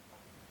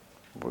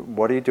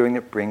 What are you doing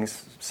that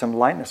brings some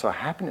lightness or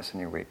happiness in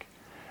your week?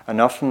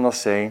 And often they'll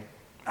say,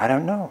 I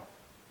don't know.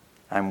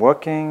 I'm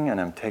working and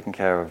I'm taking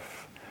care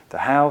of the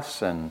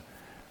house and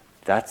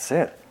that's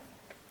it.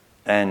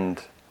 And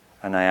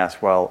I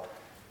asked, well,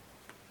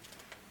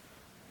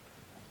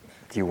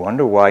 do you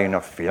wonder why you're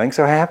not feeling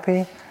so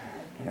happy?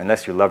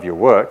 Unless you love your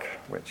work,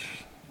 which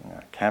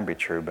can be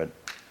true, but...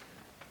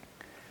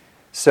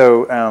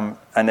 So,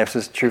 and this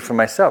is true for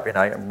myself.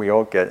 We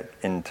all get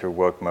into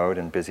work mode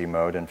and busy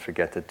mode and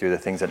forget to do the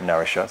things that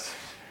nourish us.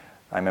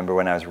 I remember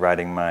when I was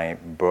writing my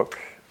book,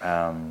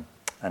 and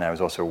I was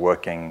also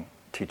working,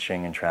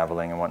 teaching and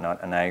traveling and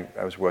whatnot, and I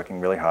was working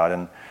really hard,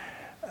 and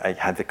I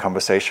had the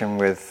conversation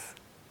with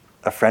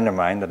a friend of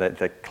mine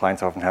that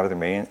clients often have with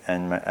me,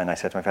 and I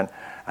said to my friend,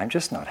 I'm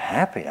just not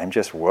happy. I'm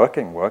just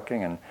working,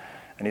 and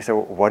he said,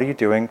 well, what are you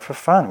doing for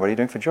fun? What are you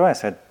doing for joy? I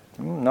said,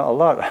 not a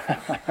lot.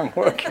 I'm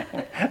working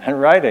and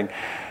writing.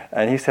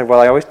 And he said, well,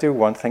 I always do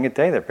one thing a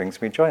day that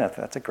brings me joy. And I thought,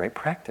 that's a great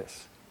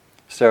practice.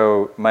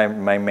 So my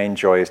main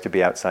joy is to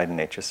be outside in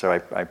nature. So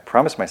I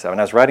promised myself,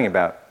 and I was writing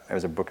about, it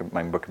was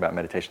my book about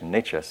meditation in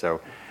nature, so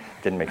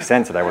it didn't make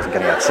sense that I wasn't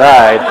getting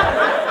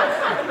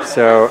outside.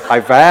 So I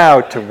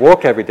vowed to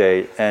walk every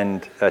day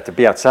and to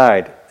be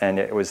outside. And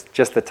it was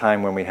just the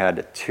time when we had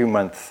a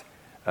 2-month,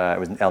 it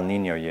was an El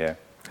Nino year.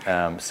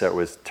 So it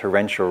was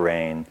torrential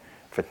rain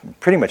for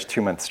pretty much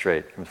 2 months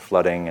straight. It was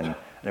flooding, and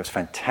it was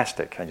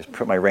fantastic. I just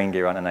put my rain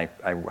gear on, and I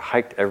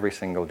hiked every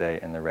single day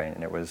in the rain.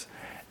 And it was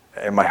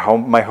my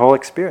whole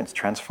experience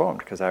transformed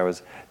because I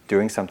was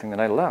doing something that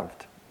I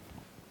loved.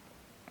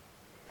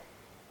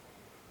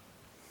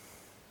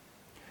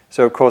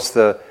 So, of course,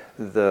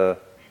 the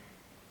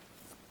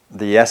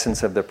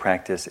essence of the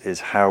practice is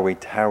how we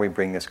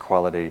bring this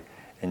quality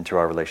into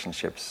our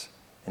relationships,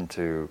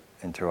 into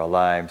our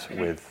lives,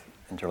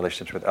 into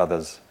relationships with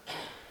others.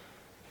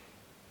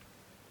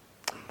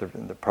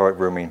 The poet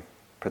Rumi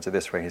puts it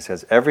this way. He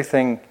says,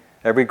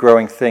 every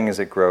growing thing as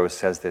it grows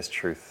says this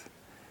truth.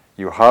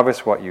 You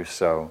harvest what you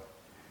sow.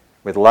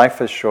 With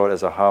life as short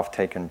as a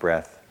half-taken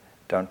breath,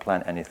 don't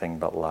plant anything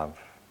but love.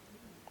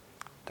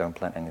 Don't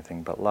plant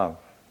anything but love.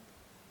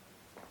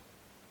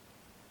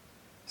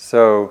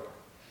 So,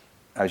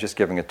 I was just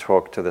giving a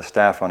talk to the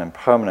staff on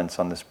impermanence,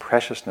 on this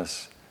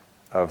preciousness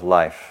of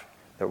life,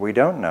 that we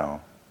don't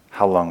know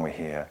how long we're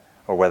here,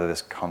 or whether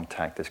this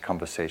contact, this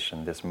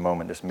conversation, this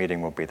moment, this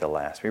meeting will be the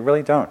last. We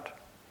really don't.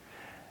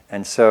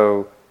 And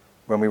so,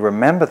 when we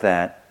remember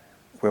that,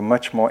 we're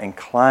much more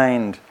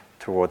inclined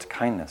towards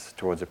kindness,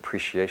 towards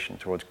appreciation,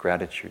 towards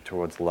gratitude,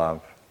 towards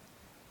love.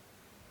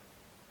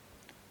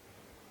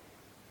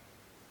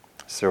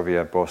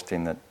 Sylvia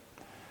Borstein, that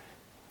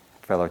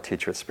fellow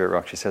teacher at Spirit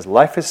Rock, she says,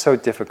 life is so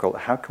difficult,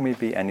 how can we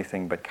be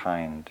anything but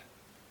kind?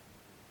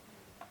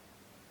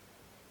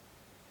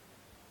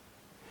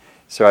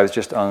 So I was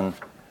just on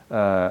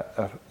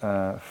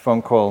a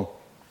phone call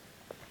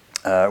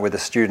with a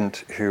student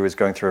who is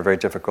going through a very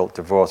difficult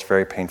divorce,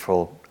 very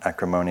painful,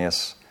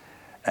 acrimonious,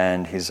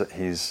 and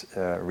he's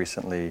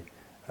recently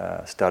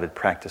started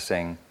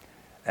practicing,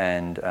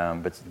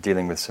 but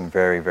dealing with some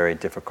very, very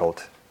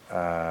difficult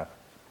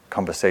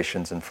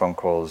conversations and phone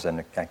calls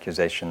and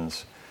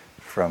accusations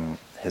from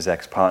his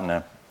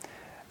ex-partner,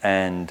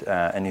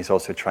 and he's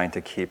also trying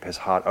to keep his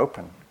heart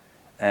open.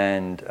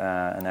 And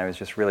I was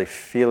just really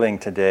feeling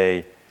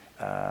today,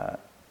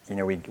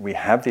 we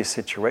have these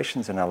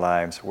situations in our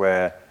lives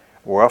where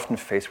we're often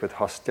faced with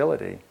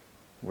hostility,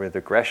 with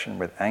aggression,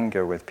 with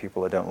anger, with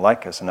people that don't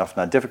like us. And often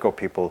our difficult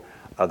people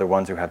are the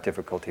ones who have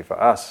difficulty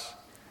for us.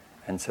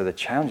 And so the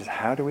challenge is,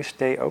 how do we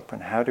stay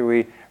open? How do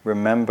we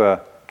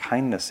remember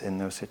kindness in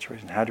those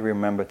situations? How do we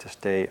remember to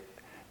stay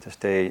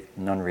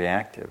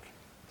non-reactive,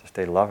 to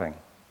stay loving?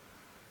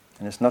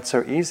 And it's not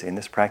so easy. And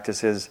this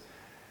practice is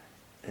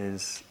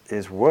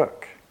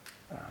work.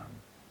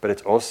 But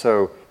it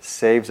also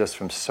saves us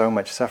from so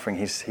much suffering.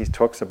 He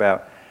talks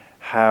about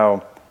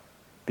how,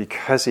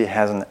 because he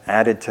hasn't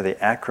added to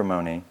the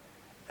acrimony,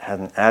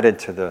 hasn't added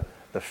to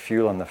the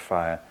fuel on the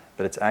fire,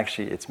 that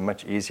it's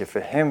much easier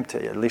for him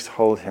to at least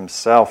hold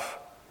himself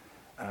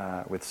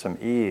with some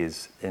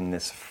ease in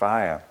this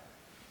fire.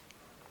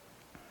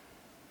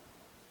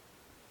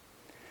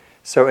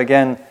 So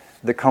again,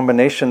 the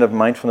combination of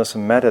mindfulness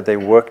and metta, they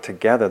work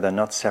together. They're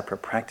not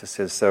separate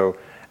practices. So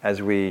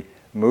as we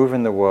move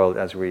in the world,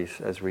 as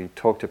we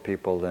talk to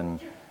people and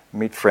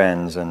meet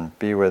friends and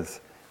be with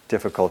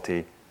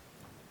difficulty,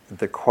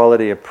 the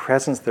quality of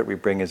presence that we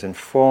bring is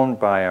informed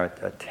by our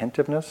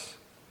attentiveness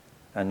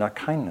and not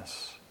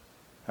kindness,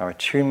 our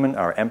attunement,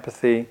 our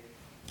empathy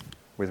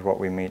with what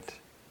we meet.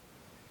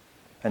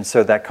 And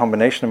so that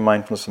combination of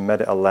mindfulness and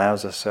metta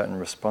allows a certain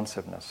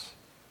responsiveness,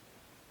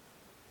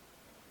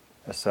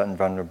 a certain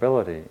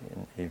vulnerability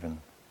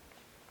even.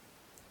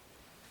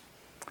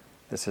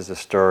 This is a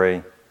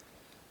story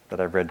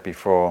that I've read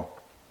before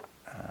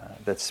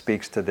that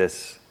speaks to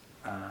this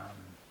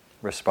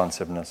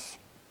responsiveness.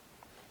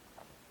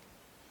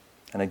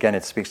 And again,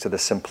 it speaks to the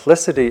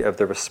simplicity of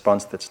the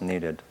response that's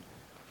needed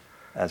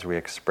as we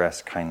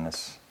express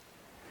kindness.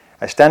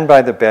 I stand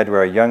by the bed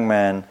where a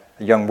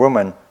young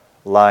woman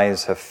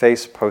lies, her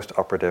face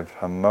post-operative,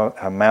 her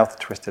mouth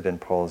twisted in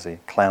palsy,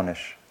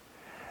 clownish.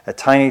 A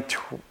tiny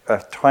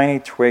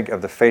twig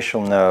of the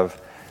facial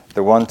nerve,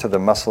 the one to the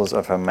muscles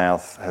of her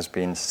mouth, has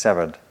been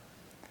severed.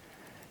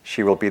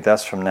 She will be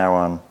thus from now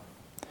on.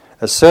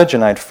 As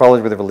surgeon, I had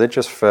followed with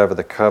religious fervor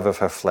the curve of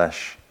her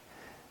flesh.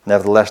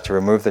 Nevertheless, to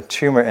remove the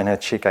tumor in her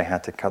cheek, I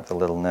had to cut the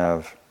little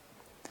nerve.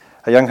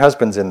 Her young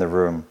husband's in the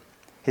room.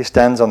 He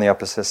stands on the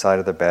opposite side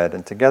of the bed,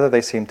 and together they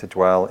seem to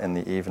dwell in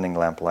the evening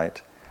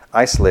lamplight,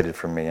 isolated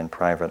from me in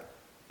private.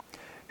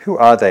 Who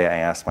are they, I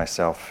ask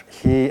myself,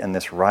 he and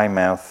this wry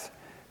mouth,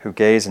 who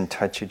gaze and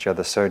touch each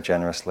other so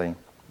generously?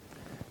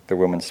 The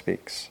woman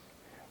speaks.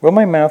 Will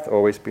my mouth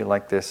always be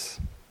like this?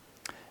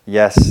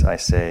 Yes, I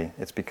say,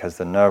 it's because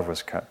the nerve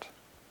was cut.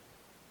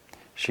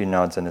 She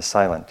nods and is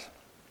silent.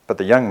 But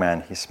the young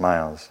man, he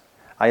smiles.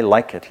 I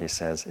like it, he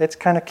says. It's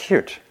kind of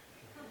cute.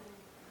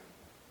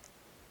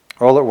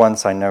 All at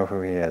once I know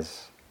who he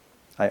is.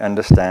 I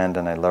understand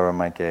and I lower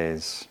my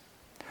gaze.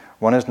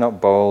 One is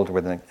not bold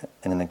in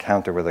an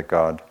encounter with a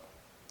god.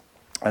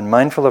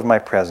 Unmindful of my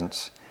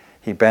presence,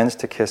 he bends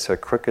to kiss her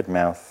crooked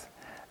mouth,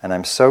 and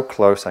I'm so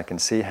close I can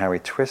see how he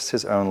twists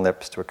his own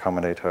lips to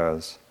accommodate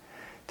hers,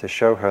 to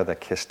show her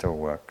that kiss still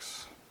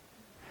works.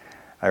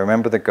 I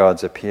remember the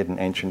gods appeared in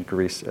ancient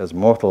Greece as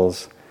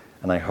mortals,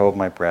 and I hold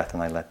my breath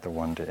and I let the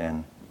wonder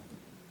in.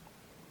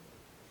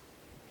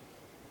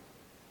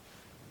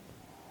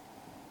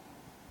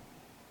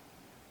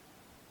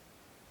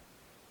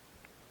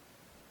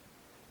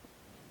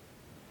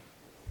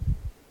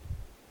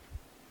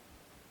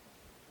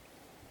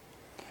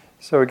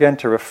 So again,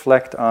 to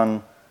reflect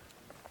on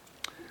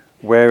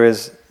where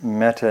is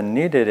metta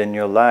needed in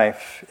your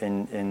life,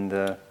 in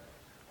the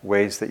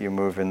ways that you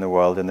move in the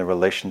world, in the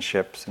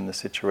relationships, in the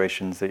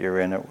situations that you're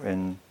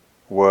in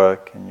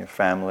work, in your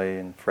family,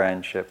 in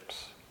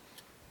friendships.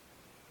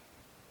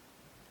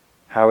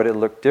 How would it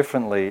look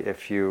differently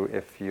if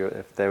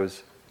there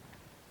was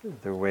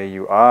the way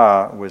you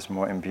are was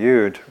more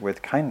imbued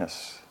with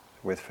kindness,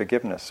 with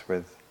forgiveness,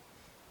 with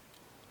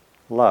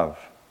love?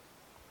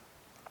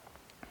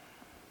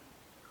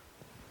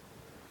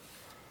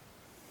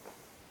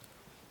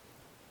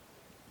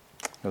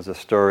 There was a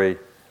story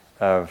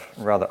of,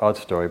 a rather odd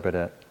story, but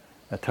a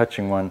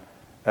touching one,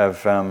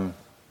 of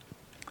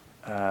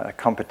a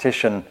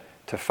competition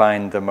to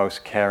find the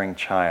most caring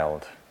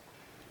child,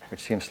 which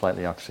seems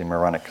slightly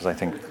oxymoronic because I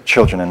think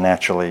children are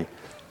naturally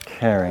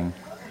caring.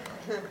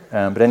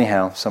 But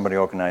anyhow, somebody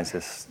organized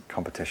this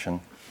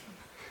competition.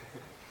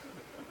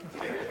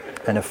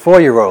 And a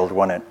 4-year-old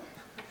won it.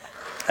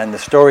 And the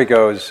story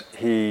goes,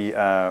 he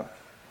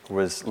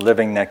was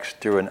living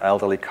next to an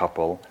elderly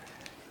couple,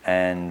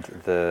 and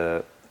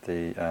the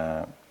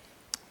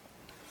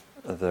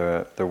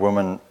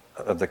woman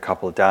of the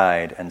couple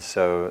died, and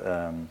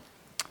so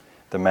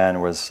the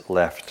man was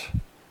left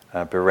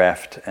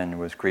bereft and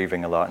was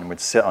grieving a lot, and would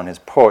sit on his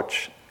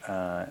porch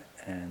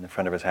in the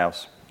front of his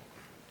house.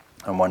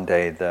 And one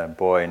day, the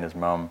boy and his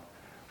mom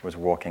was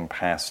walking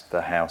past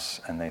the house,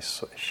 and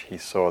he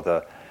saw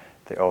the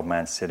old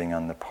man sitting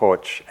on the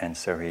porch, and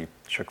so he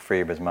shook free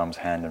of his mom's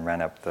hand and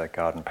ran up the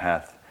garden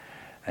path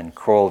and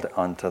crawled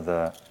onto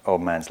the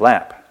old man's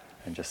lap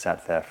and just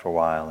sat there for a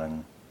while,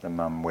 and the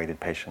mum waited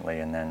patiently,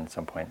 and then at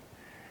some point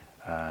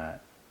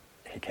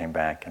he came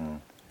back,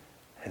 and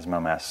his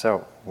mum asked,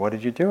 "So, what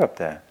did you do up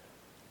there?"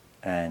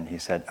 And he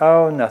said,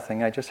 "Oh,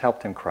 nothing, I just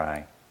helped him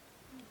cry."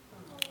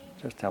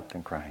 Just helped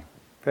him cry.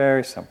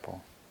 Very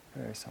simple,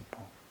 very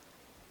simple.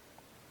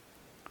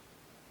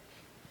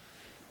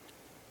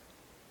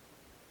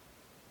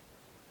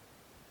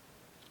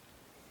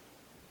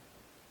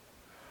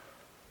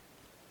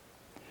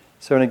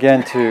 So, and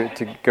again,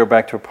 to go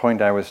back to a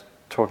point I was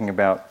talking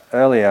about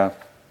earlier,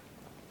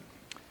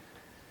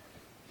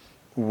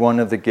 one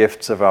of the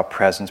gifts of our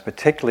presence,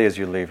 particularly as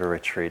you leave a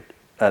retreat,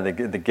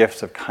 the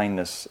gifts of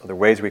kindness, the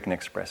ways we can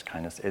express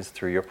kindness, is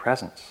through your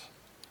presence.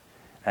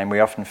 And we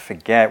often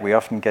forget, we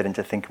often get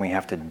into thinking we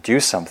have to do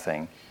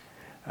something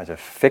to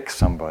fix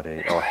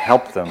somebody or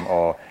help them,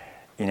 or,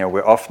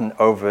 we're often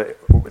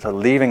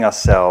leaving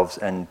ourselves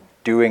and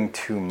doing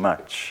too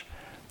much.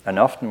 And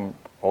often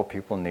all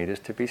people need is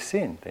to be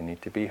seen. They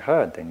need to be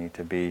heard. They need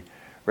to be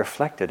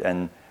reflected.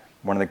 And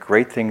one of the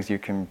great things you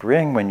can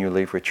bring when you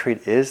leave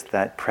retreat is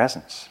that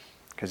presence,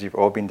 because you've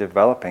all been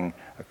developing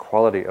a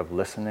quality of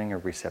listening,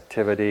 of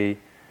receptivity.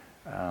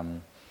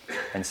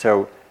 And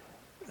so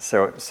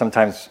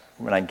sometimes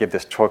when I give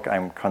this talk,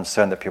 I'm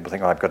concerned that people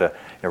think, I've got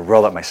to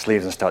roll up my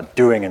sleeves and start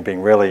doing and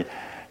being really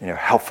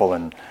helpful.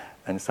 And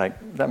it's like,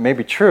 that may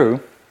be true,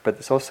 but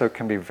this also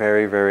can be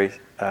very, very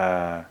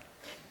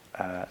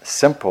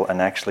simple and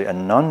actually a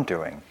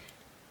non-doing.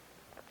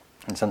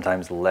 And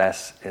sometimes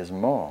less is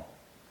more.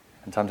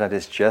 And sometimes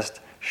it's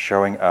just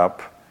showing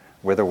up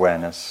with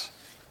awareness,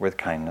 with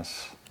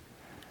kindness.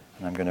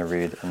 And I'm going to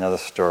read another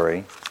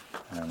story.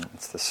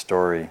 It's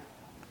the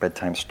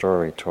bedtime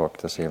story talk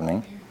this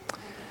evening.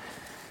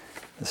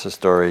 This is a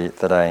story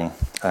that I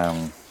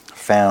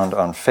found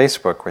on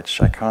Facebook, which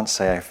I can't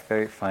say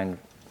I find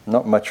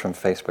not much from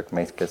Facebook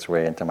makes its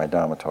way into my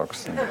Dharma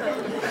talks,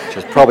 which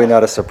is probably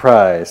not a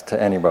surprise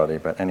to anybody,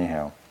 but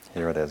anyhow,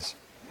 here it is.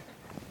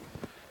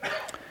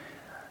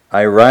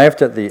 I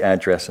arrived at the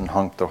address and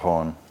honked the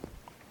horn.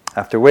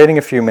 After waiting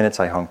a few minutes,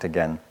 I honked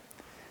again.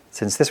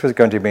 Since this was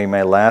going to be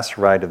my last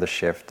ride of the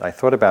shift, I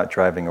thought about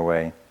driving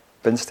away,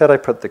 but instead I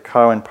put the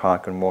car in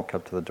park and walked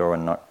up to the door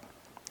and knocked.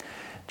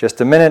 "Just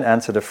a minute,"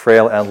 answered a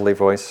frail elderly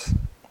voice.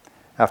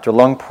 After a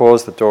long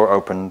pause, the door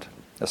opened.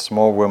 A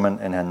small woman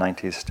in her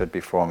 90s stood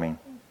before me.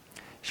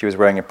 She was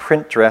wearing a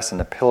print dress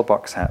and a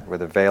pillbox hat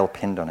with a veil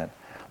pinned on it,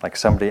 like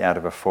somebody out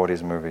of a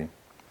 40s movie.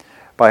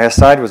 By her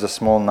side was a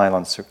small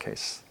nylon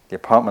suitcase. The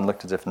apartment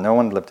looked as if no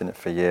one lived in it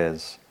for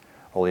years.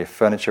 All the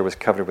furniture was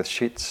covered with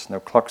sheets, no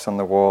clocks on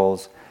the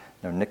walls,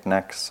 no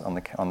knickknacks on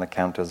the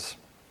counters.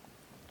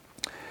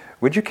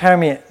 Would you carry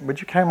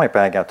my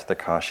bag out to the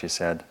car?" she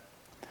said.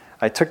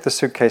 I took the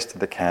suitcase to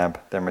the cab,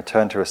 then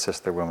returned to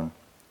assist the woman.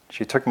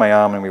 She took my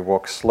arm and we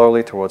walked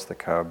slowly towards the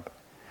curb.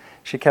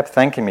 She kept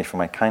thanking me for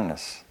my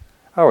kindness.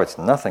 "Oh, it's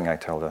nothing," I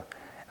told her.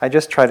 "I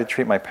just try to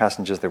treat my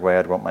passengers the way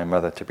I'd want my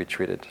mother to be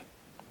treated."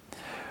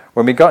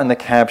 When we got in the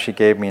cab, she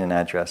gave me an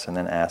address and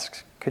then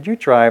asked, "Could you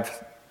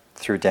drive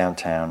through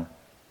downtown?"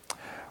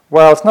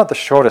 "Well, it's not the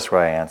shortest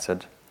way," I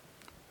answered.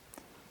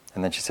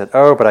 And then she said,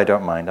 "Oh, but I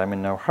don't mind. I'm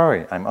in no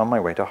hurry. I'm on my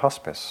way to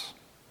hospice."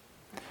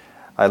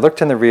 I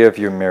looked in the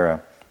rear-view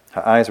mirror.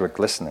 Her eyes were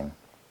glistening.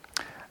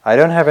 "I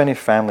don't have any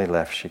family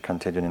left," she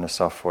continued in a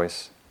soft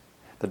voice.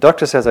 "The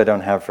doctor says I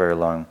don't have very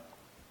long."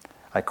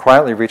 I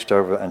quietly reached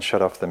over and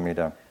shut off the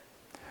meter.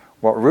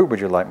 "What route would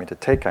you like me to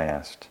take?" I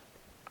asked.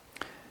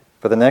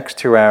 For the next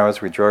 2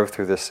 hours, we drove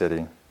through the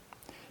city.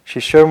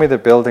 She showed me the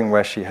building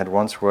where she had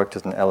once worked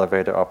as an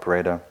elevator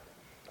operator,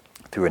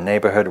 through a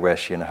neighborhood where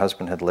she and her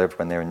husband had lived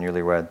when they were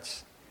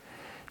newlyweds.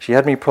 She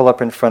had me pull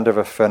up in front of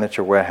a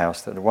furniture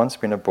warehouse that had once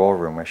been a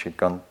ballroom where she'd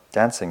gone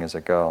dancing as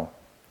a girl.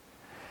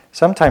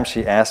 Sometimes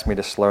she asked me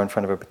to slow in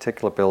front of a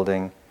particular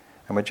building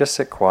and would just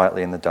sit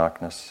quietly in the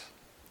darkness.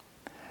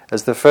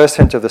 As the first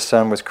hint of the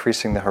sun was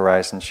creasing the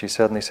horizon, she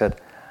suddenly said,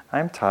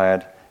 "I'm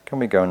tired. Can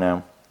we go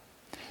now?"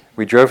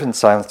 We drove in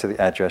silence to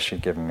the address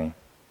she'd given me.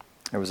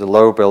 It was a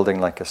low building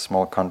like a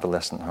small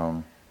convalescent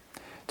home.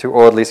 2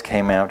 orderlies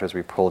came out as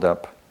we pulled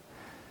up.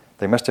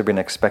 They must have been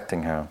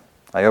expecting her.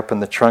 I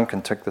opened the trunk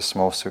and took the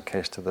small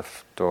suitcase to the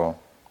door.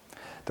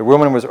 The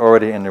woman was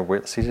already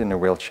seated in a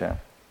wheelchair.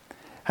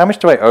 "How much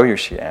do I owe you?"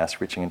 she asked,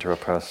 reaching into her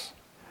purse.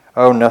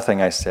 "Oh,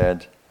 nothing," I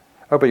said.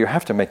 "Oh, but you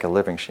have to make a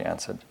living," she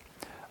answered.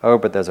 "Oh,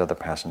 but there's other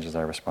passengers,"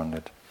 I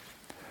responded.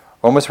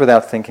 Almost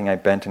without thinking, I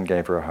bent and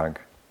gave her a hug.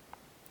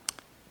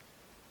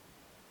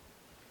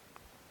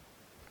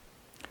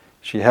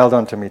 She held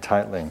on to me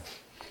tightly.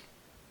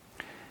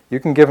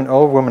 You've given an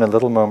old woman a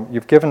little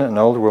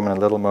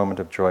moment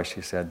of joy,"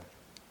 she said.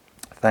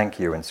 "Thank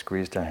you," and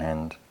squeezed her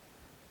hand.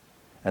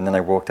 And then I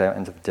walked out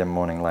into the dim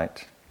morning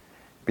light.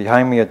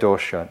 Behind me a door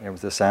shut. It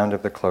was the sound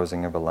of the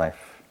closing of a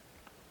life.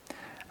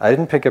 I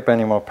didn't pick up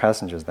any more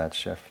passengers that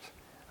shift.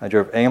 I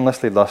drove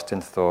aimlessly lost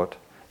in thought.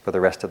 For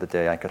the rest of the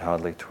day I could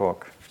hardly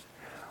talk.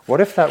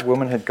 What if that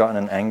woman had gotten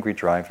an angry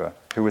driver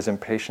who was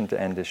impatient to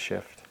end his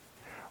shift?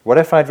 What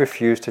if I'd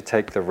refused to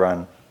take the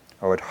run,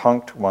 or had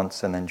honked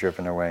once and then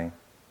driven away?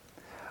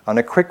 On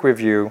a quick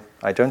review,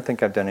 I don't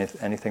think I've done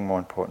anything more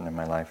important in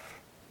my life.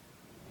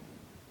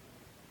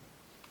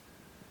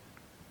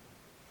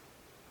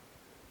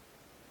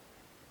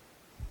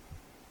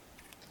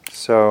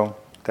 So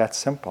that's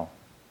simple.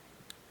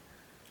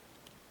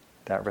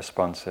 That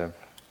responsive,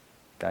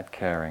 that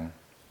caring,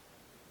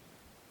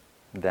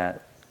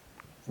 that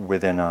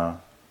within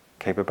our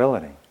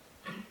capability.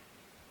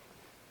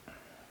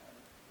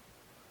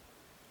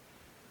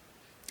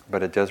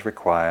 But it does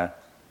require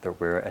that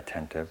we're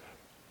attentive,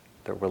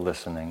 that we're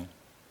listening,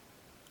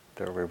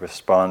 that we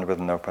respond with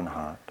an open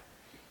heart.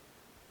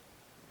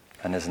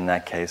 And as in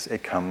that case,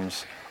 it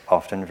comes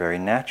often very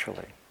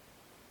naturally.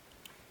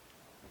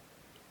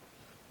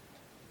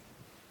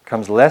 It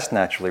comes less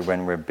naturally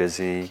when we're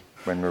busy,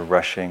 when we're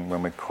rushing,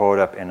 when we're caught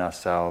up in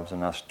ourselves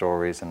and our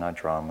stories and our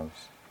dramas.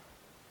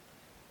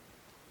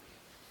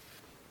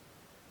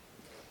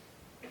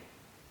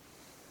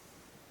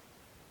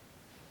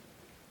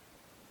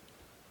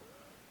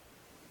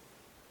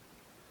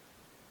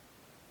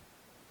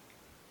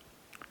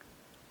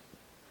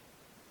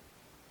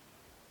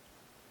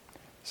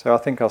 So I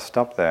think I'll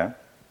stop there.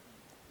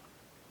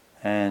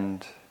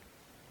 And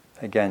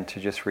again,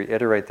 to just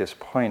reiterate this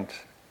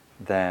point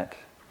that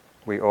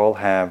we all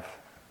have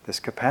this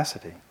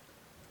capacity.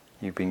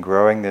 You've been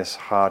growing this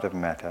heart of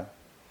metta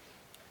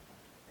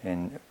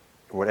in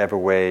whatever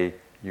way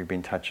you've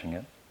been touching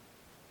it.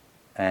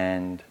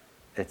 And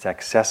it's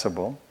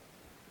accessible,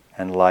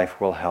 and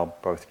life will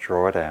help both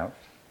draw it out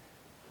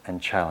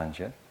and challenge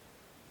it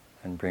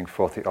and bring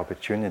forth the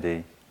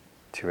opportunity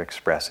to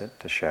express it,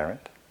 to share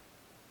it.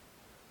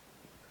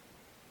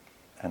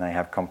 And I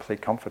have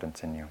complete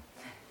confidence in you.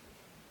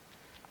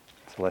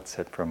 So let's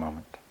sit for a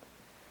moment.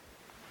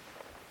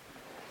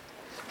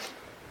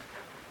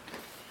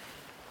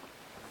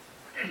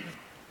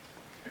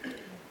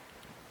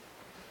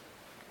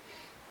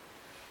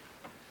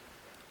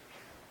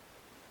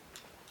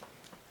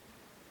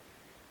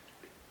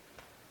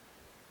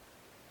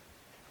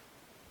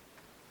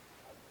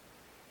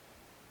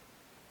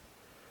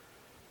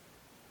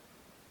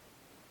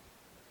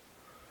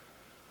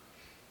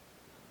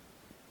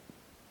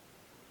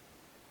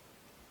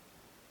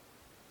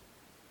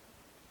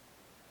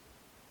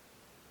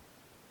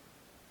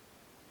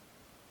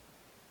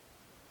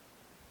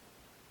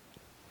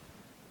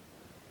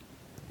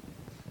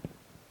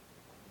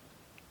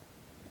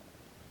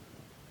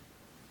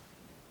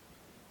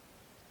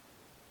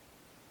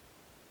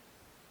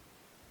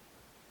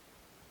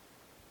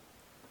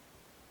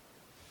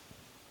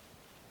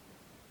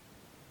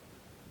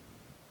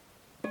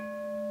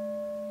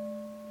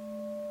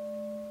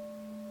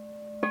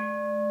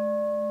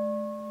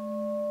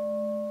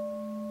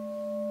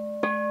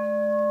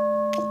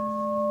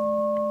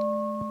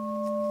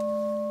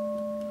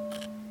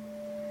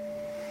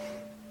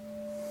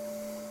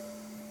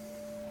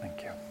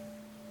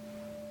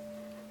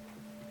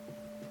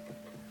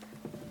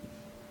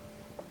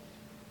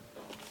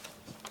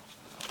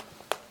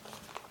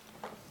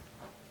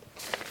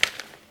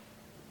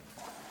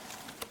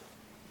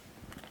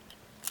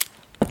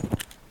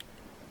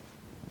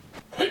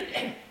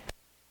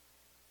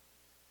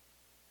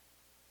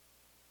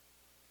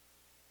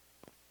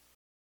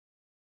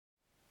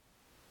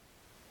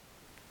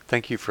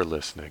 Thank you for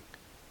listening.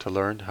 To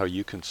learn how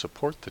you can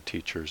support the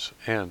teachers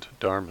and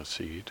Dharma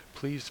Seed,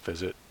 please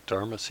visit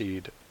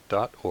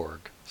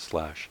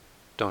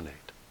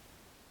dharmaseed.org/donate.